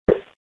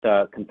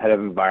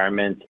competitive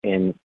environment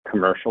in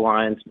commercial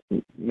lines,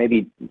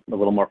 maybe a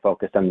little more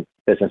focused on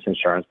business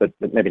insurance, but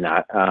maybe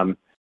not.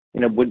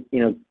 Would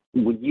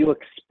you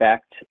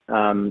expect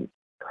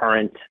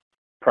current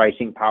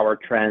pricing power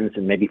trends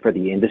and maybe for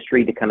the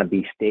industry to kind of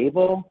be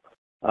stable,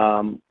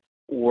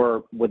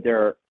 or would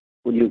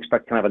you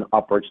expect kind of an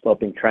upward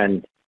sloping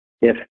trend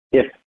if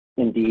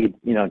indeed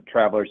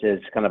Travelers is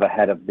kind of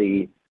ahead of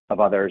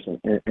others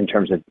in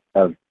terms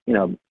of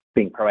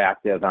being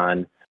proactive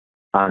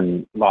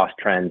on loss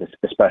trends,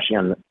 especially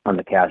on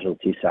the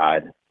casualty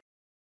side?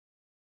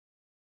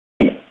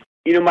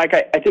 Mike,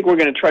 I think we're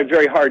going to try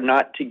very hard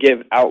not to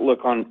give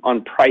outlook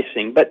on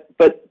pricing, but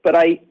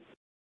I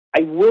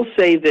will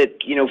say that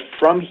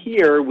from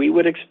here we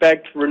would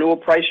expect renewal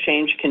price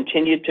change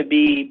continue to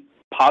be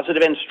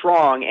positive and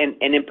strong, and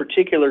in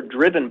particular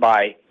driven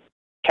by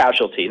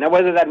casualty. Now,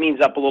 whether that means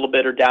up a little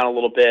bit or down a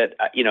little bit,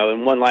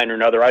 in one line or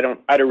another, I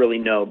don't really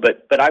know.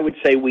 But I would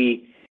say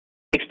we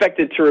expect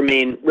it to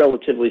remain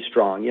relatively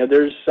strong.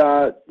 There's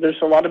a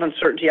lot of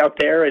uncertainty out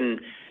there, and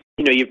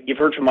you've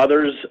heard from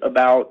others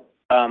about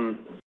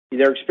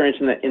their experience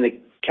in the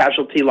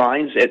casualty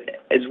lines.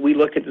 As we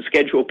look at the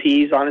Schedule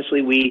Ps,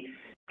 honestly, we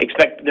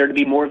expect there to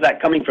be more of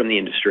that coming from the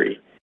industry.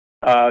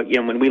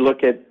 When we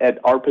look at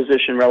our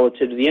position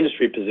relative to the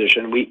industry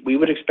position, we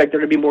would expect there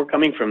to be more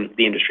coming from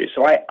the industry.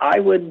 So I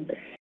would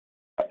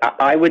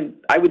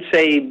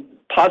say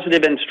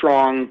positive and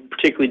strong,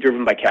 particularly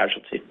driven by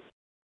casualty.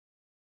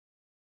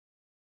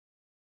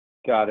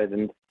 Got it.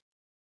 And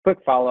quick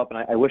follow-up,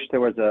 and I wish there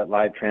was a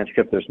live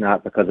transcript. There's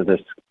not because of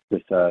this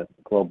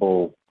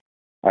global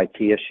IT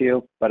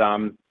issue. But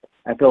I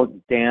feel,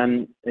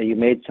 Dan, you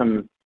made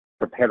some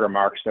prepared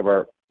remarks that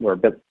were a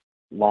bit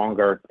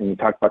longer, and you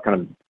talked about kind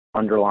of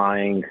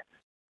underlying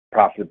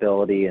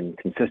profitability and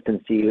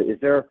consistency.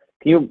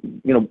 Can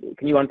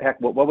you unpack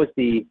what was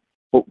the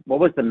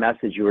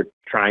message you were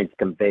trying to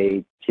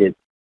convey to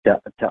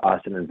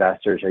us and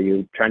investors? Are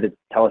you trying to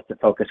tell us to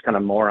focus kind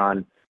of more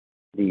on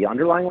the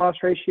underlying loss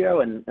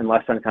ratio and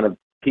less on kind of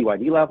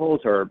PYD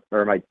levels, or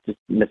am I just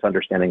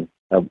misunderstanding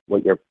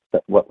what you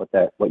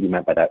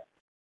meant by that?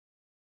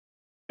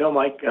 No,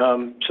 Mike.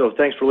 So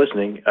thanks for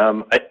listening.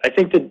 I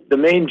think that the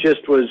main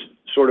gist was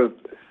sort of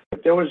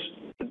there was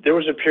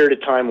a period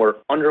of time where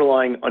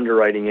underlying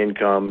underwriting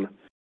income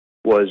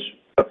was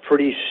a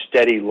pretty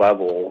steady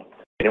level,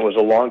 and it was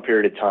a long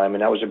period of time,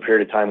 and that was a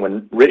period of time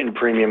when written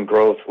premium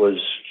growth was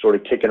sort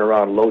of kicking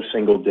around low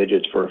single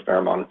digits for a fair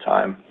amount of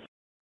time.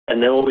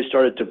 And then when we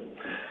started to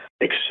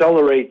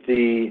accelerate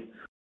the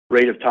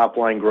rate of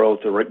top-line growth,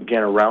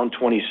 again, around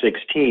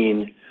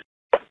 2016,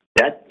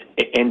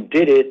 and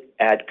did it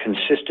at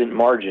consistent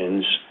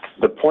margins,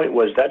 the point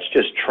was that's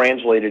just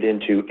translated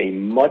into a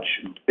much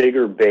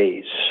bigger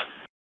base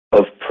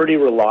of pretty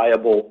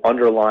reliable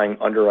underlying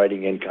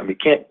underwriting income. You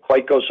can't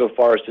quite go so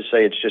far as to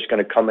say it's just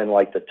going to come in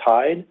like the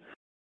tide,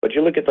 but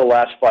you look at the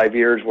last 5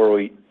 years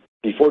where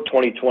before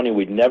 2020,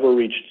 we'd never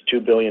reached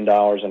 $2 billion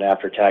in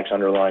after-tax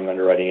underlying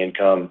underwriting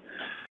income.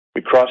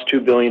 We crossed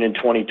 $2 billion in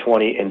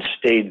 2020 and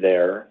stayed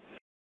there.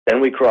 Then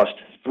we crossed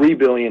 $3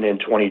 billion in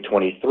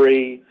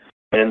 2023,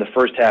 and in the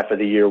first half of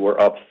the year, we're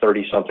up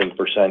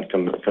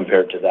 30-something%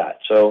 compared to that.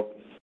 So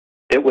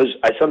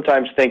I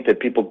sometimes think that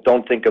people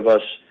don't think of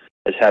us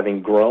as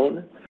having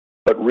grown,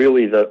 but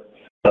really the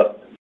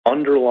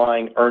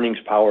underlying earnings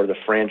power of the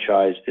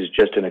franchise is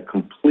just in a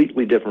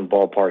completely different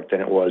ballpark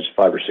than it was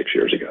 5 or 6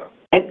 years ago.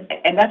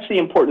 And that's the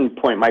important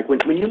point, Mike.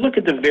 When you look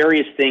at the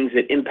various things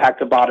that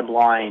impact the bottom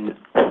line,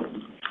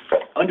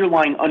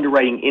 underlying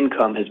underwriting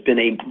income has been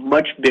a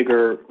much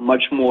bigger,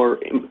 much more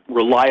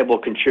reliable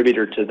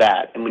contributor to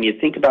that. And when you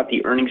think about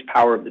the earnings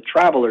power of the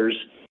Travelers,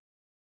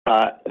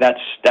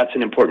 that's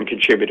an important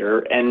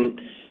contributor.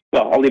 And,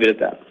 well, I'll leave it at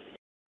that.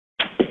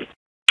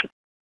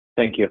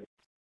 Thank you.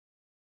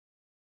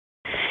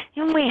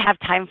 And we have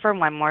time for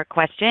one more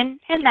question,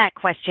 and that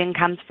question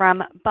comes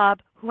from Bob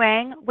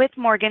Huang with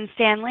Morgan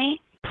Stanley.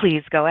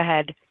 Please go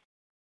ahead.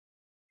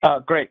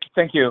 Great.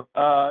 Thank you.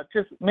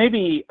 Just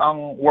maybe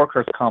on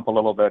workers' comp a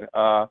little bit.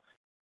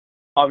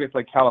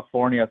 Obviously,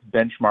 California's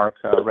benchmark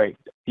rate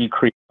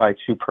decreased by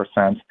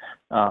 2%.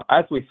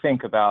 As we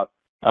think about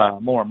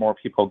more and more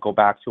people go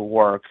back to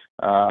work,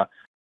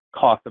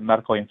 cost of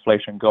medical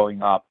inflation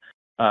going up,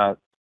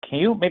 can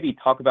you maybe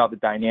talk about the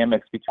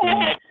dynamics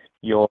between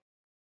your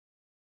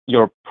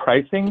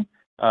pricing,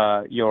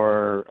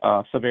 your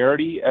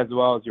severity, as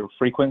well as your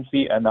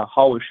frequency, and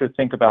how we should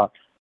think about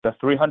the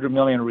 $300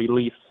 million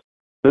release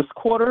this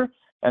quarter,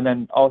 and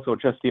then also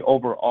just the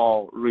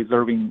overall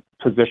reserving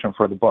position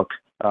for the book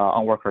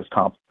on workers'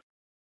 comp?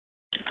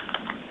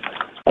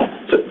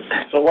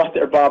 So a lot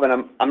there, Bob,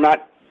 and I'm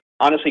not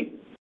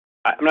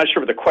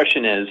sure what the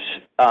question is.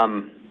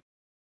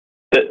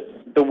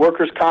 The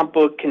workers' comp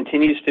book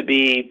continues to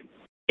be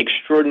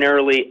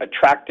extraordinarily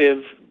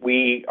attractive.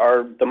 We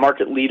are the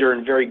market leader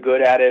and very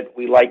good at it.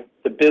 We like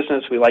the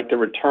business. We like the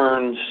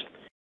returns.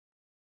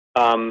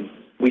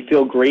 We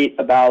feel great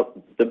about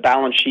the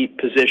balance sheet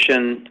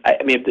position.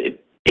 I mean,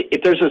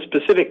 if there's a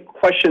specific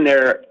question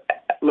there,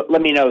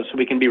 let me know so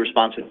we can be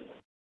responsive.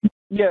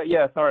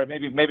 Yeah. Sorry,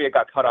 maybe it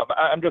got cut off.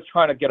 I'm just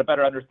trying to get a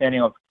better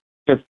understanding of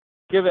just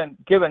given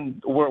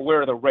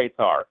where the rates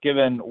are,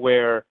 given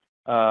where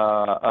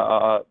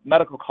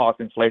medical cost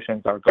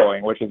inflations are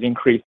going, which is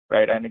increased,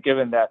 right? And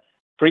given that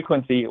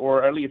frequency,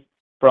 or at least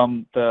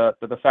from the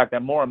fact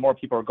that more and more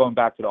people are going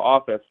back to the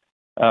office,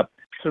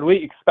 should we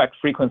expect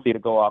frequency to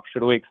go up?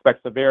 Should we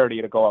expect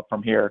severity to go up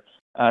from here?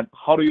 And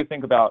how do you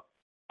think about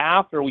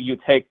after you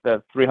take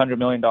the $300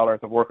 million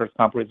of workers'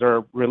 comp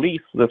reserve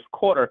release this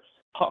quarter,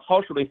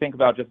 how should we think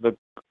about just the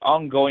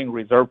ongoing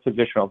reserve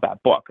position of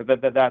that book?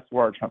 That's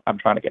where I'm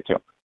trying to get to.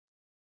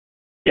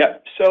 Yeah.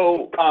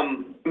 So, I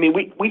mean,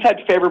 we've had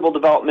favorable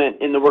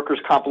development in the workers'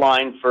 comp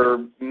line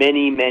for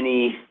many,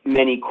 many,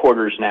 many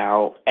quarters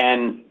now,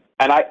 and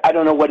And I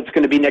don't know what it's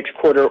going to be next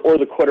quarter or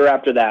the quarter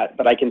after that,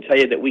 but I can tell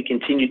you that we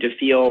continue to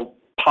feel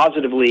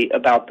positively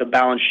about the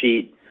balance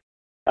sheet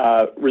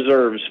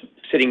reserves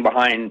sitting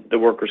behind the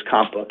workers'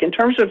 comp book. In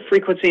terms of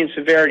frequency and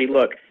severity,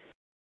 look,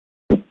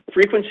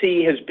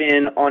 frequency has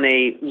been on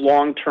a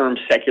long-term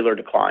secular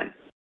decline.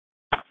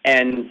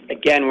 And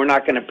again, we're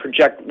not going to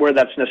project where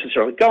that's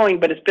necessarily going,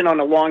 but it's been on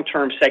a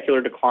long-term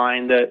secular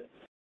decline. The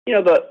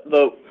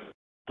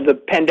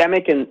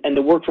pandemic and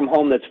the work from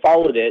home that's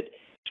followed it,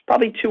 it's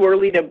probably too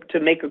early to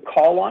make a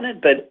call on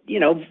it, but,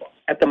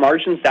 at the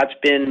margins, that's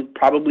been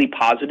probably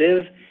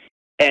positive.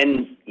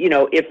 And,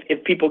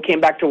 if people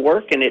came back to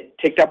work and it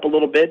ticked up a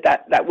little bit,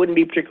 that wouldn't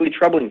be particularly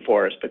troubling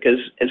for us, because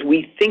as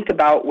we think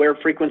about where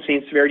frequency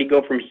and severity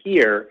go from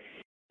here,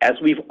 as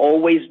we've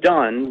always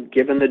done,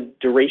 given the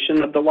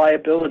duration of the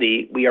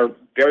liability, we are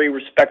very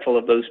respectful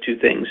of those two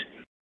things.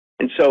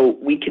 And so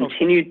we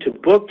continue to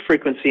book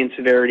frequency and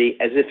severity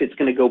as if it's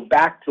going to go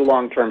back to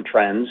long-term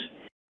trends.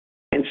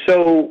 And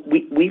so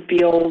we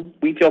feel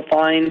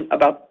fine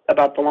about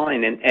the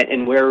line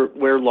and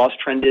where loss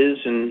trend is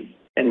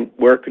and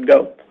where it could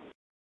go.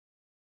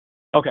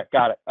 Okay,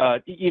 got it.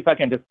 If I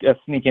can just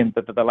sneak in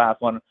the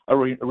last one,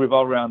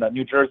 revolve around the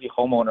New Jersey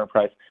homeowner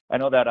price. I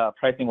know that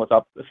pricing was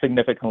up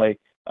significantly.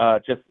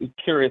 Just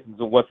curious,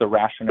 what's the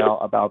rationale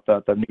about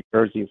the New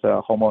Jersey's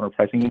homeowner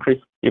pricing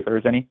increase, if there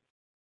is any?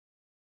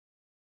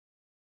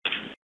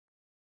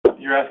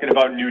 You're asking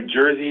about New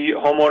Jersey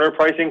homeowner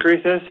price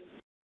increases?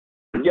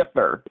 Yes,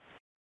 sir.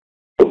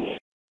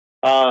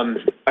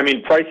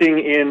 Pricing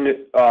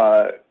in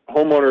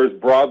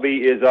homeowners broadly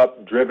is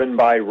up, driven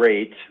by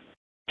rates.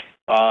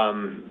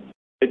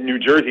 New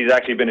Jersey has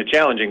actually been a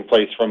challenging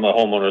place from a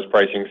homeowner's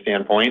pricing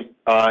standpoint,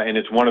 and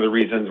it's one of the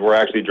reasons we're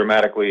actually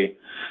dramatically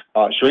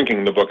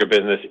shrinking the book of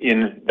business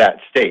in that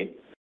state.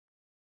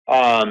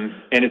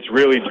 And it's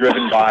really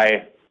driven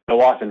by the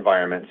loss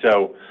environment.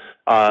 So,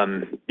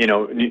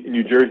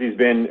 New Jersey's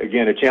been,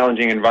 again, a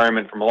challenging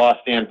environment from a loss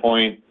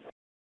standpoint,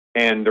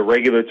 and the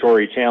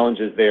regulatory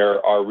challenges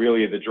there are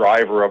really the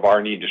driver of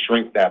our need to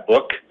shrink that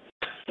book.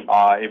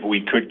 If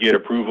we could get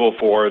approval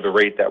for the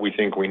rate that we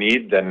think we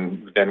need,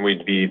 then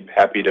we'd be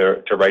happy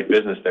to write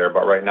business there.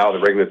 But right now, the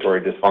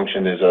regulatory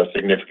dysfunction is a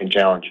significant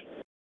challenge.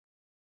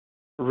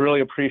 Really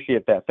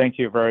appreciate that. Thank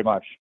you very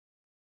much.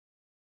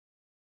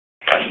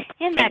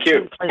 Thank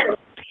you.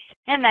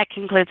 And that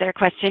concludes our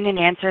question and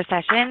answer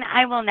session.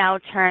 I will now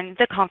turn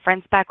the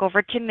conference back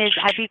over to Ms.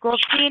 Abby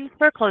Goldstein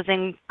for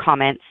closing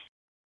comments.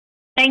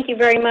 Thank you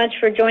very much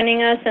for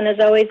joining us. And as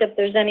always, if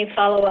there's any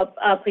follow-up,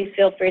 please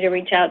feel free to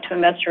reach out to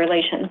Investor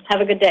Relations.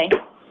 Have a good day.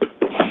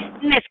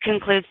 This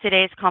concludes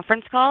today's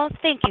conference call.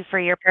 Thank you for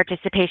your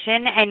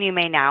participation, and you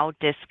may now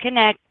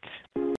disconnect.